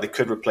feel like they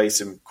could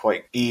replace him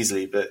quite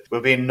easily, but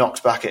we're being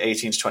knocked back at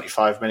 18 to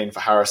 25 million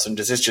for Harrison.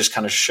 Does this just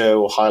kind of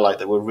show or highlight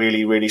that we're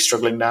really, really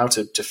struggling now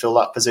to fill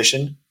that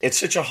position? It's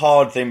such a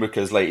hard thing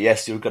because, like,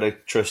 yes, you've got to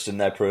trust in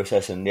their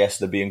process, and yes,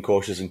 they're being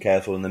cautious and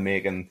careful and they're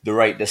making the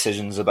right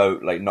decisions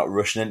about, like, not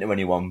rushing into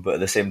anyone. But at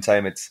the same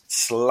time, it's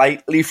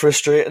slightly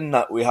frustrating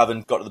that we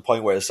haven't got to the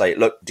point where it's like,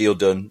 look, deal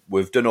done.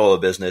 We've done all the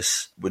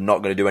business. We're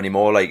not going to do any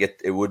more. Like,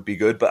 it would be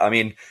good. But I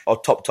mean, our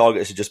top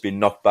targets have just been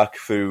knocked back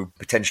through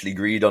potentially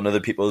greed on other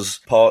people's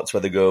parts,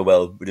 where they go,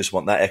 well, we just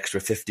want that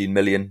extra 15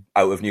 million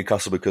out of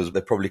Newcastle because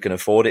they probably can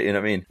afford it. You know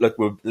what I mean? Look,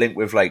 we're linked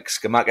with like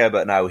Skamaka,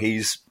 but now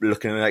he's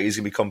looking like he's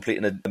going to be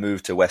completing a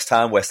move to West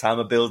Ham. West Ham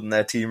are building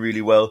their team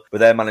really well, but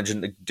they're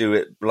managing to do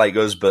it like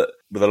us, but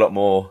with a lot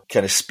more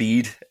kind of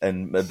speed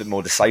and a bit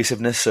more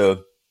decisiveness.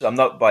 So I'm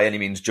not by any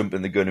means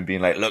jumping the gun and being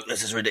like, look,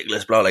 this is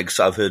ridiculous, blah. Like,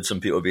 so I've heard some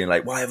people being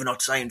like, why have we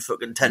not signed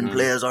fucking 10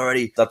 players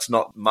already? That's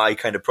not my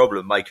kind of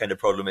problem. My kind of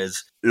problem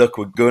is, look,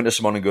 we're going to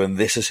someone and going,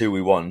 this is who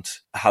we want.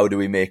 How do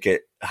we make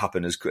it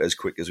happen as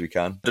quick as we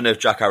can? I don't know if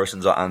Jack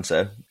Harrison's our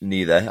answer.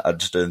 Neither. I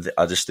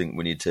just think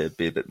we need to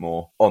be a bit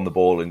more on the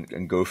ball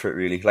and go for it,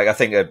 really. Like, I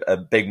think a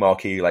big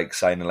marquee like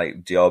signing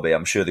like Diaby,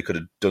 I'm sure they could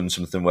have done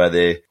something where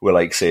they were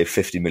like, say,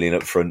 50 million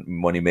up front,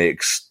 and when he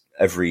makes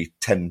every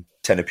 10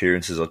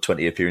 appearances or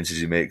 20 appearances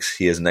he makes,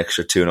 he has an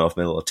extra 2.5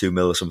 mil or 2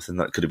 mil or something.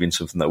 That could have been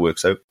something that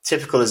works out.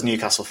 Typical as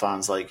Newcastle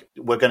fans, like,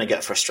 we're going to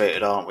get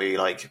frustrated, aren't we?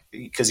 Like,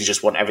 because you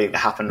just want everything to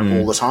happen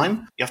all the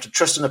time. You have to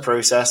trust in the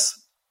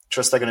process,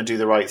 trust they're going to do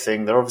the right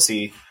thing.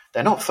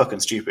 They're not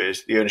fucking stupid,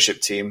 the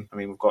ownership team. I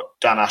mean, we've got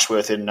Dan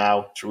Ashworth in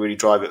now to really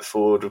drive it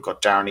forward. We've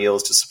got Darren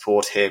Eales to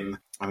support him.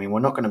 I mean,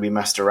 we're not going to be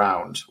messed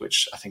around,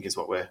 which I think is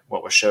what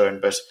we're showing.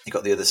 But you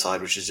got the other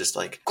side, which is just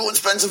like, go and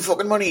spend some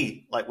fucking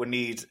money. Like,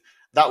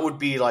 that would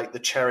be like the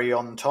cherry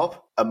on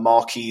top, a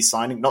marquee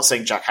signing. Not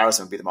saying Jack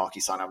Harrison would be the marquee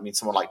signing. I mean,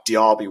 someone like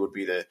Diaby would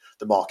be the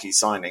marquee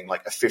signing,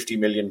 like a 50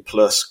 million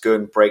plus, go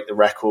and break the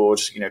record,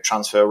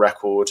 transfer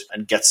record,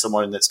 and get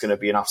someone that's going to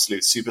be an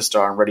absolute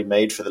superstar and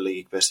ready-made for the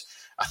league. But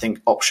I think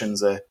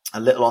options are a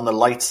little on the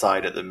light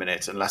side at the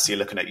minute, unless you're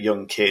looking at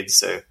young kids.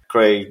 So,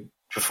 Gray,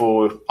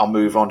 before I'll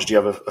move on, did you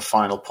have a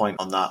final point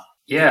on that?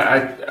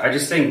 Yeah, I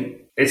just think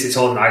it's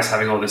all nice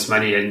having all this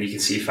money, and you can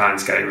see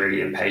fans getting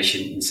really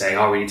impatient and saying,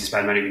 oh, we need to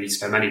spend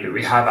money. But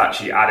we have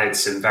actually added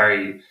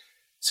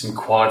some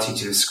quality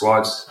to the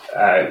squad.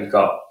 We've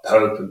got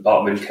Pope and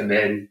Botman come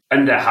in.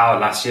 Under Howe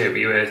last year,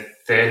 we were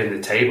third in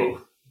the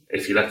table,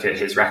 if you look at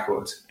his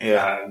record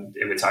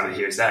in the time that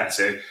he was there.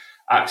 So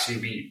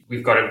actually,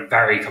 we've got a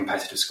very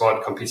competitive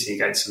squad competing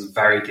against some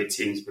very good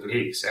teams in the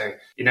league. So,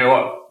 you know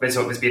what?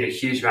 There's been a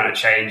huge amount of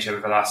change over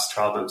the last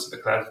 12 months at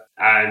the club.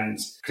 And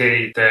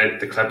clearly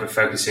the club are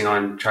focusing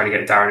on trying to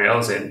get Darren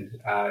Eales in.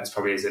 It's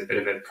probably is a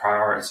bit of a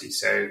priority.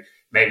 So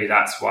maybe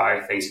that's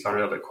why things have gone a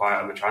little bit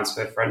quiet on the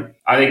transfer front.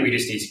 I think we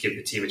just need to give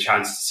the team a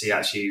chance to see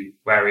actually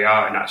where we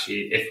are. And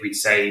actually, if we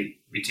say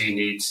we do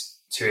need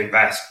to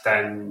invest,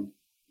 then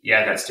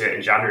yeah, let's do it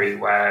in January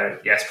where,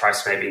 yes,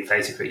 prices may be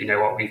inflated, but you know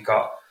what?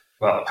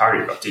 Apparently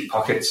we've got deep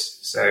pockets,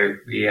 so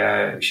we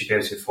should be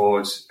able to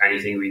afford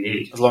anything we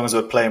need. As long as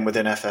we're playing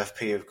within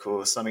FFP, of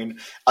course. I mean,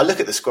 I look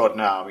at the squad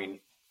now, I mean,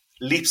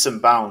 leaps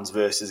and bounds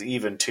versus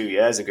even 2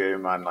 years ago,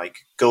 man. Like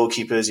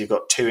goalkeepers, you've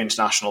got 2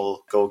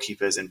 international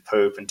goalkeepers in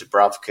Pope and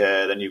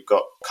Dubravka, then you've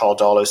got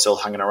Cardalo still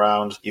hanging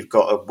around. You've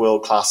got a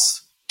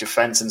world-class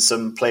defence in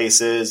some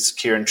places,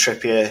 Kieran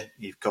Trippier,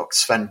 you've got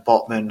Sven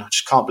Botman. I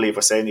just can't believe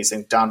we're saying these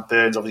things. Dan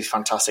Burns, obviously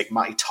fantastic,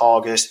 Matty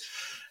Target.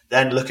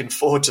 Then looking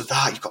forward to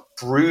that, you've got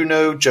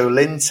Bruno, Joe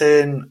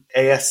Linton,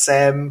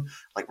 ASM,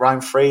 like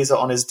Ryan Fraser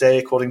on his day,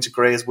 according to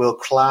Gray, is world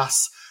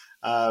class.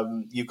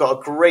 You've got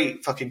a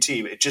great fucking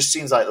team. It just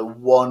seems like the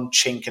one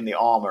chink in the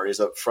armour is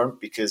up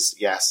front because,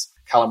 yes,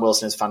 Callum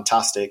Wilson is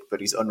fantastic, but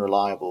he's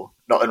unreliable.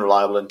 Not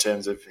unreliable in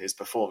terms of his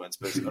performance,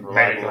 but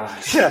unreliable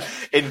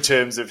in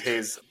terms of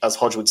his, as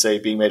Hodge would say,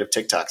 being made of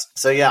Tic Tacs.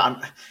 So,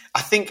 yeah,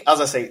 I think,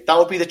 as I say, that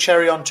would be the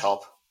cherry on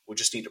top. We'll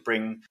just need to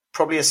bring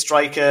probably a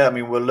striker. I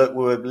mean, we're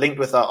linked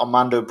with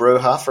Armando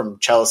Broja from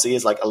Chelsea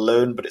as like a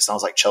loan, but it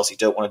sounds like Chelsea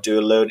don't want to do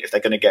a loan. If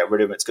they're going to get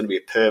rid of him, it's going to be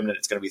a permanent.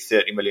 It's going to be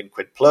 30 million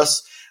quid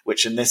plus,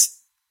 which in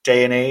this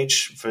day and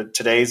age for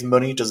today's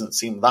money doesn't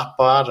seem that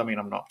bad. I mean,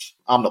 I'm not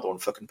the one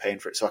fucking paying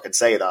for it, so I can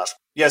say that.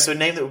 Yeah, so a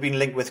name that we've been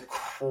linked with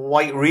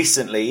quite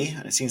recently,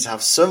 and it seems to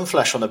have some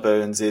flesh on the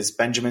bones, is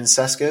Benjamin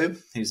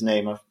Sesko, whose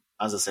name,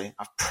 as I say,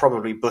 I've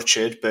probably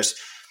butchered, but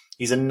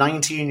he's a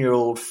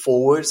 19-year-old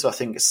forward, so I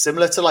think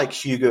similar to like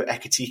Hugo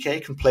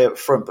Ekitike, can play up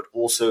front but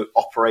also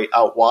operate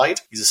out wide.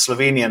 He's a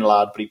Slovenian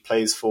lad, but he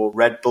plays for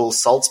Red Bull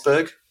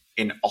Salzburg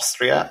in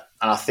Austria.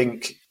 And I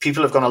think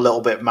people have gone a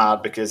little bit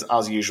mad because,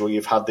 as usual,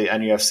 you've had the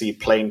NUFC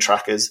plane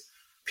trackers,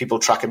 people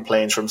tracking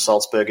planes from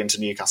Salzburg into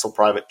Newcastle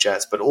private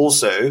jets, but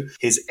also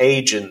his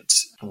agent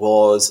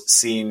was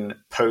seen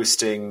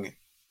posting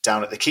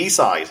down at the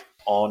quayside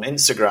on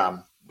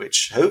Instagram,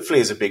 which hopefully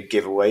is a big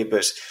giveaway,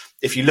 but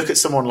if you look at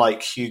someone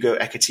like Hugo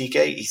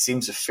Ekitike, he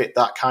seems to fit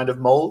that kind of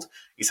mould.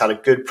 He's had a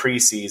good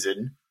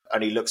pre-season,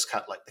 and he looks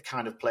like the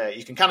kind of player.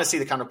 You can kind of see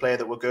the kind of player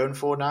that we're going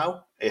for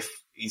now,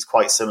 if he's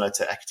quite similar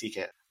to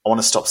Ekitike. I want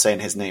to stop saying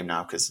his name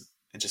now because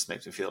it just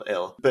makes me feel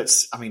ill. But,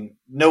 I mean,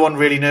 no one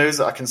really knows.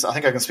 I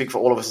think I can speak for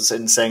all of us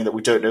in saying that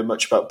we don't know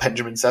much about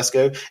Benjamin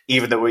Sesko,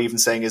 even though we're even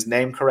saying his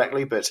name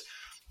correctly. But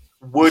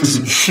would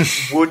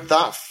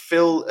that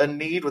fill a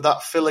need? Would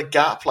that fill a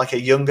gap, like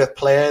a younger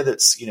player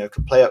that's,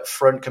 can play up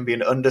front, can be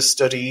an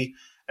understudy,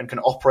 and can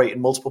operate in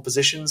multiple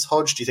positions?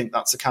 Hodge, do you think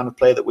that's the kind of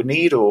player that we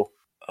need? Or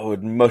I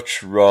would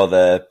much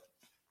rather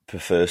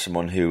prefer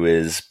someone who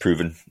is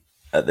proven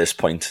at this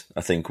point.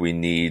 I think we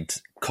need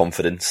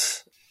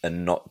confidence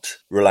and not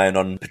relying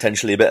on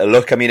potentially a bit of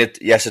luck. I mean,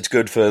 it's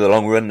good for the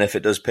long run. If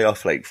it does pay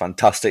off, like,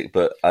 fantastic.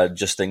 But I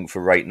just think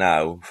for right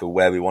now, for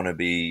where we want to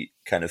be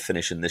kind of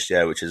finishing this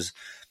year, which is,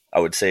 I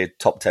would say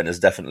top 10 is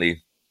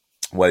definitely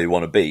where we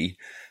want to be.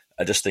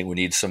 I just think we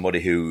need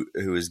somebody who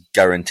is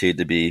guaranteed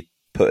to be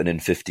putting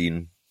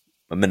in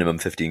a minimum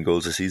 15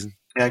 goals a season.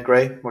 Yeah,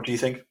 Gray, what do you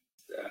think?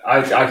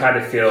 I kind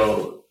of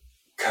feel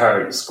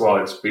current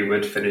squad, we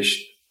would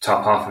finish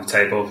top half of the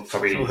table,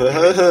 probably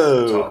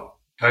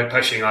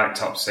pushing like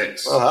top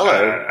 6. Oh,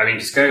 hello. I mean,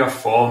 just going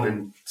off form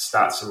and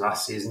stats from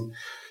last season.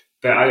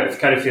 But I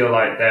kind of feel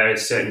like there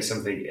is certainly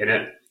something in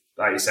it.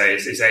 Like you say,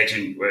 his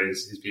agent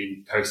has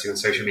been posting on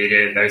social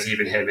media. There was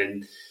even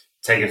him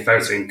taking a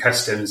photo in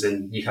customs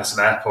in Newcastle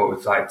Airport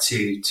with like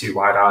two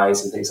wide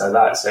eyes and things like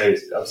that. So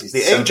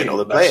obviously, the agent or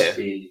the player?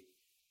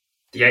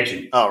 The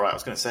agent. Oh, right. I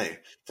was going to say,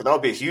 but that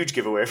would be a huge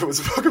giveaway if it was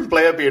a fucking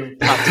player being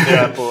packed in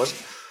the airport.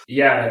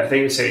 Yeah, I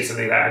think we'd say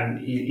something like that. And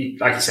he,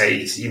 like you say,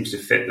 he seems to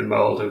fit the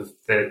mould of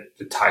the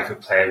type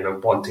of player we're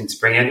wanting to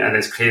bring in. And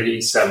there's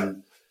clearly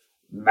some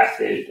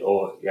method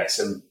or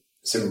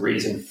some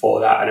reason for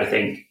that. And I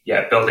think,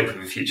 building for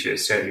the future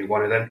is certainly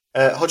one of them.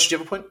 Hodge, do you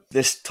have a point?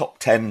 This top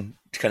 10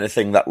 kind of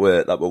thing that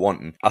we're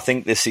wanting, I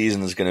think this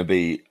season is going to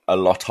be a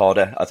lot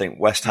harder. I think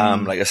West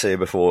Ham, like I say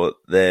before,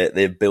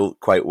 they've built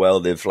quite well.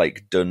 They've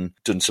like done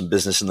some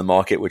business in the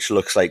market, which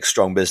looks like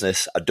strong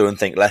business. I don't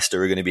think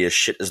Leicester are going to be as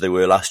shit as they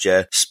were last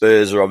year.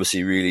 Spurs are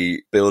obviously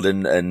really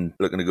building and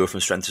looking to go from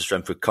strength to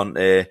strength with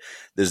Conte.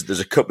 There's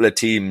a couple of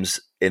teams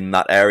in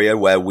that area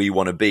where we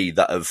want to be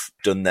that have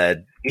done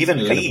their even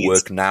kind Leeds. of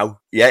work now.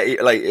 Yeah,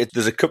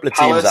 there's a couple of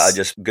teams Palace. that are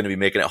just going to be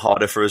making it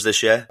harder for us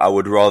this year. I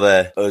would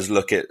rather us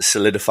look at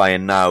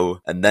solidifying now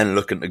and then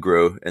looking to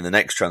grow in the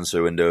next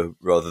transfer window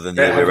rather than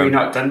the other way around. Have we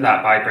around. not done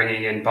that by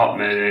bringing in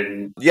Botman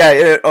and...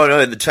 Yeah, oh no,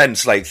 in the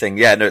Trent like thing,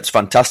 yeah, no, it's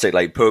fantastic.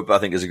 Like Pope, I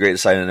think is a great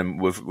signing,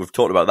 and we've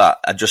talked about that.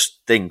 I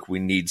just think we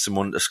need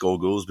someone to score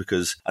goals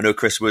because I know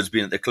Chris Wood's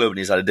been at the club and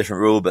he's had a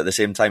different role, but at the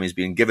same time he's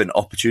been given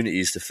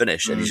opportunities to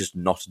finish and he's just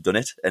not done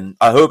it. And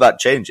I hope that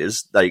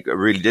changes. Like I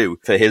really do,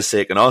 for his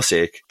sake and our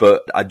sake.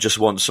 But I just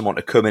want someone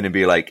to come in and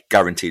be like,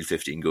 guaranteed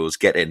 15 goals,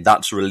 get in.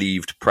 That's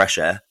relieved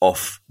pressure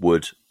off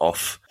Wood,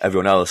 off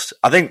everyone else.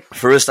 I think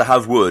for us to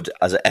have Wood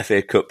as an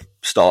FA Cup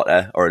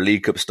starter or a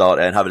League Cup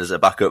starter and have it as a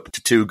backup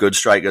to two good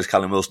strikers,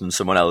 Callum Wilson and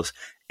someone else,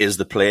 is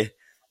the play.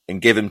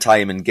 And give him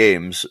time in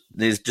games.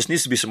 There just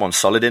needs to be someone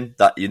solid in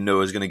that you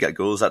know is going to get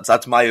goals.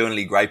 That's my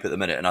only gripe at the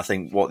minute. And I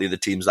think what the other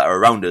teams that are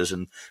around us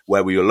and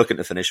where we were looking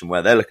to finish and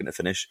where they're looking to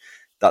finish,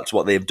 that's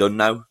what they've done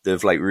now.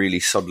 They've like really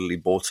solidly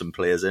bought some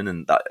players in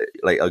and that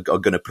like are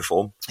going to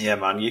perform. Yeah,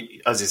 man.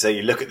 As you say,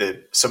 you look at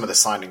some of the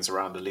signings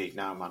around the league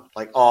now, man.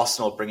 Like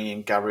Arsenal bringing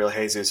in Gabriel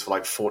Jesus for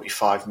like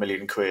 45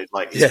 million quid.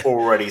 Like he's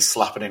already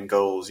slapping in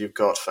goals. You've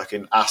got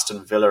fucking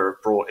Aston Villa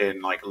have brought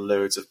in like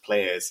loads of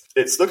players.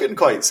 It's looking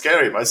quite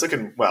scary, man. It's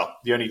looking, well,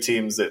 the only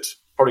teams that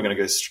probably going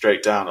to go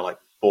straight down are like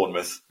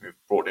Bournemouth, who've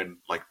brought in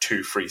like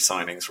 2 free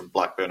signings from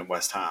Blackburn and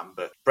West Ham.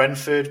 But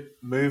Brentford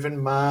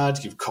moving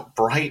mad. You've got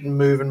Brighton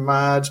moving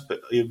mad.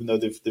 But even though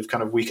they've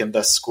kind of weakened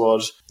their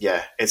squad,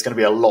 yeah, it's going to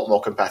be a lot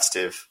more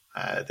competitive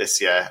this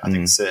year. I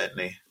think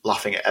certainly.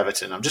 Laughing at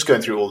Everton. I'm just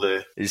going through all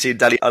the... Did you see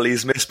Dele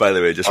Alli's miss, by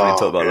the way, just when you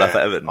talk about laugh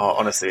at Everton? Oh,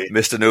 honestly.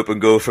 Missed an open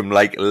goal from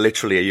like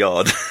literally a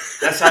yard.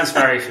 That sounds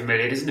very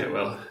familiar, doesn't it,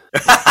 Will?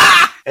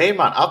 Hey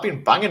man, I've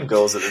been banging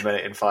goals at the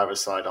minute in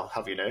five-a-side, I'll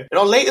have you know. In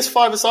our latest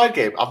five-a-side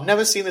game, I've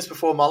never seen this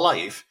before in my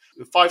life.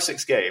 The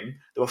 5-6 game,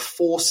 there were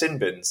 4 sin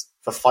bins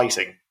for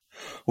fighting.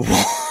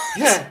 What?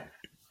 Yeah.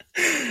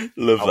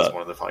 Love I that. was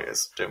one of the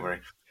fighters, don't worry.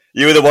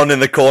 You were the one in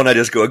the corner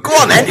just going, go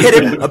on then,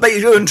 hit him. I bet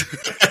you don't.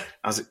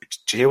 I was like,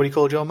 did you hear what he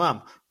called your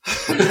mum?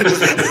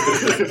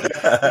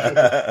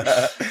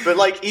 But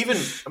like even,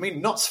 I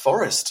mean, Notts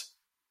Forest,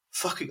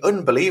 fucking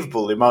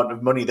unbelievable the amount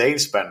of money they've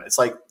spent. It's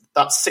like,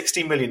 that's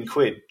 60 million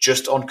quid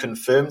just on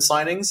confirmed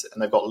signings,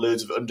 and they've got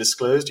loads of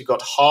undisclosed. You've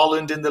got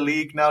Haaland in the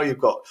league now. You've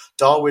got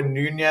Darwin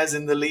Nunez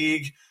in the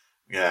league.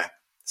 Yeah,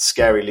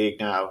 scary league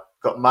now.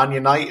 Got Man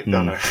United.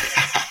 No, no.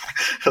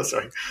 Oh,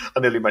 sorry, I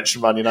nearly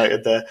mentioned Man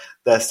United there.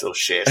 They're still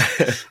shit.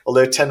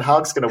 Although Ten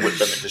Hag's going to whip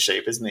them into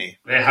shape, isn't he?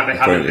 They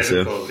had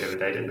Liverpool the other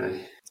day, didn't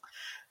they?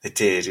 They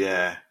did,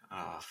 yeah.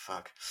 Oh,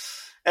 fuck.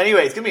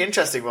 Anyway, it's going to be an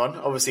interesting one.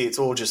 Obviously, it's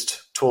all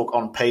just talk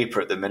on paper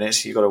at the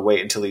minute. You've got to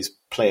wait until these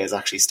players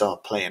actually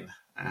start playing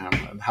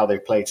and how they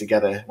play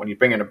together. When you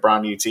bring in a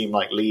brand new team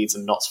like Leeds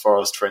and Notts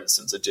Forest, for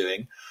instance, are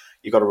doing,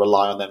 you've got to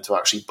rely on them to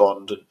actually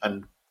bond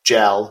and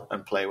gel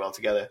and play well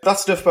together.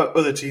 That's enough about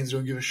other teams.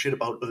 Don't give a shit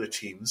about other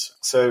teams.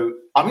 So,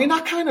 I mean,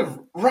 that kind of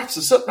wraps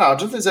us up now. I don't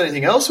think there's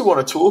anything else we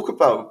want to talk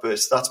about, but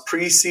that's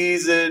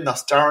pre-season,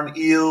 that's Darren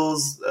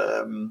Eales,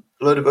 a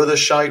load of other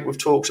shite we've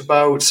talked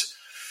about.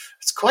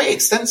 It's quite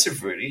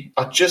extensive, really.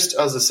 As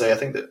I say, I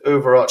think the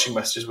overarching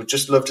messages would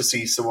just love to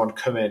see someone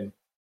come in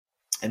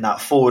that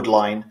forward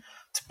line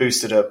to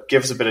boost it up,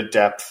 give us a bit of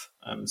depth,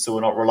 so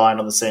we're not relying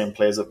on the same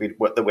players that we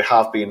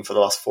have been for the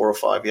last 4 or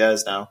 5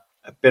 years now.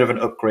 A bit of an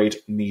upgrade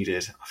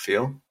needed, I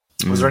feel.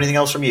 Was there anything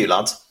else from you,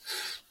 lads?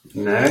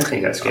 No, I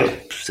think that's good.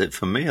 That's it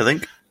from me, I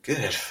think.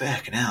 Good,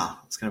 fucking hell.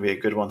 It's going to be a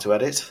good one to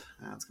edit.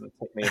 It's going to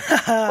take me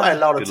quite a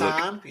lot of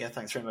time. Yeah,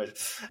 thanks very much.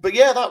 But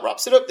yeah, that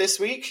wraps it up this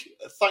week.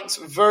 Thanks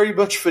very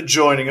much for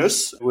joining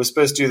us. We were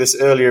supposed to do this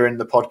earlier in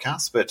the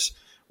podcast, but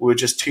we were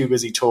just too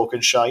busy talking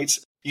shite.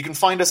 You can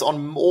find us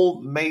on all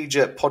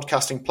major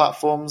podcasting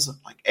platforms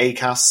like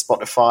Acast,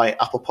 Spotify,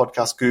 Apple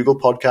Podcasts, Google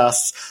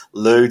Podcasts,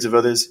 loads of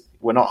others.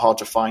 We're not hard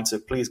to find, so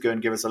please go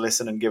and give us a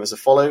listen and give us a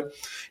follow.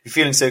 If you're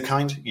feeling so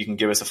kind, you can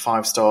give us a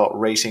 5-star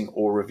rating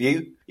or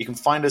review. You can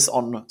find us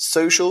on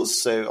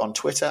socials, so on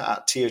Twitter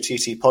at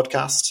TOTT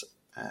Podcast,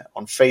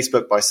 on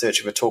Facebook by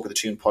searching for Talk of the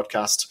Tune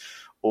Podcast,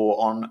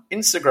 or on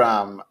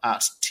Instagram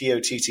at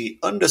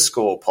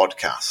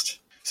TOTT_podcast.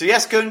 So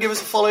yes, go and give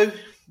us a follow.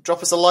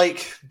 Drop us a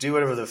like, do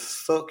whatever the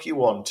fuck you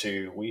want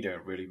to. We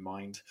don't really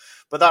mind.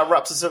 But that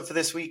wraps us up for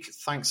this week.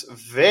 Thanks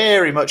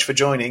very much for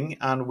joining,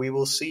 and we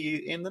will see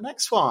you in the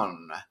next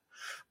one.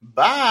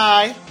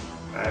 Bye.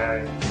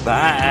 Bye.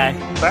 Bye.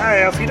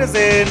 Bye. Auf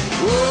Wiedersehen.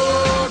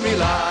 Oh, me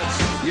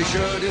lads, you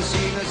should have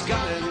seen us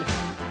gunning,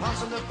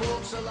 passing the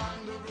folks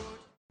along the road.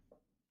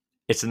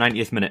 It's the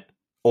 90th minute.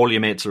 All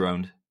your mates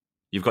around.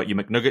 You've got your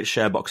McNuggets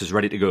share boxes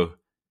ready to go.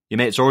 Your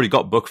mate's already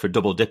got booked for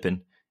double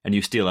dipping, and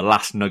you steal a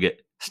last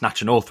nugget,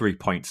 snatching all 3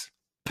 points.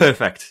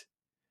 Perfect.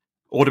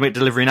 Automate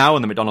delivery now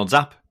on the McDonald's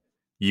app.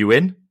 You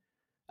in?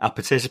 At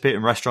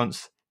participating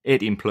restaurants,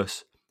 18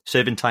 plus,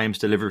 serving times,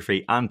 delivery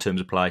fee and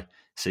terms apply.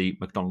 See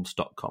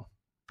mcdonalds.com.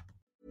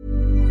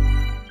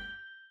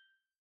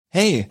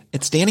 Hey,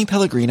 it's Danny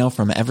Pellegrino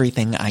from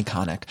Everything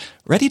Iconic.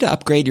 Ready to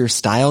upgrade your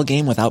style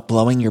game without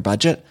blowing your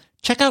budget?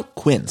 Check out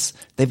Quince.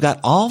 They've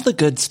got all the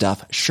good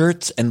stuff,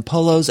 shirts and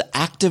polos,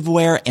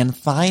 activewear, and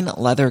fine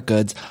leather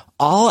goods,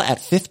 all at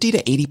 50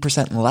 to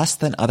 80% less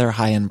than other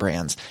high-end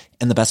brands.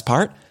 And the best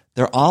part?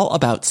 They're all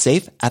about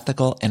safe,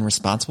 ethical, and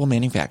responsible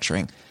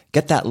manufacturing.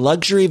 Get that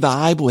luxury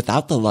vibe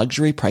without the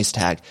luxury price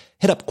tag.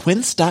 Hit up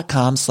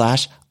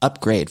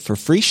quince.com/upgrade for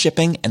free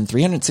shipping and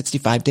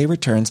 365-day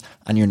returns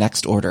on your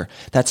next order.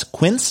 That's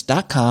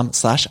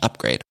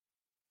quince.com/upgrade.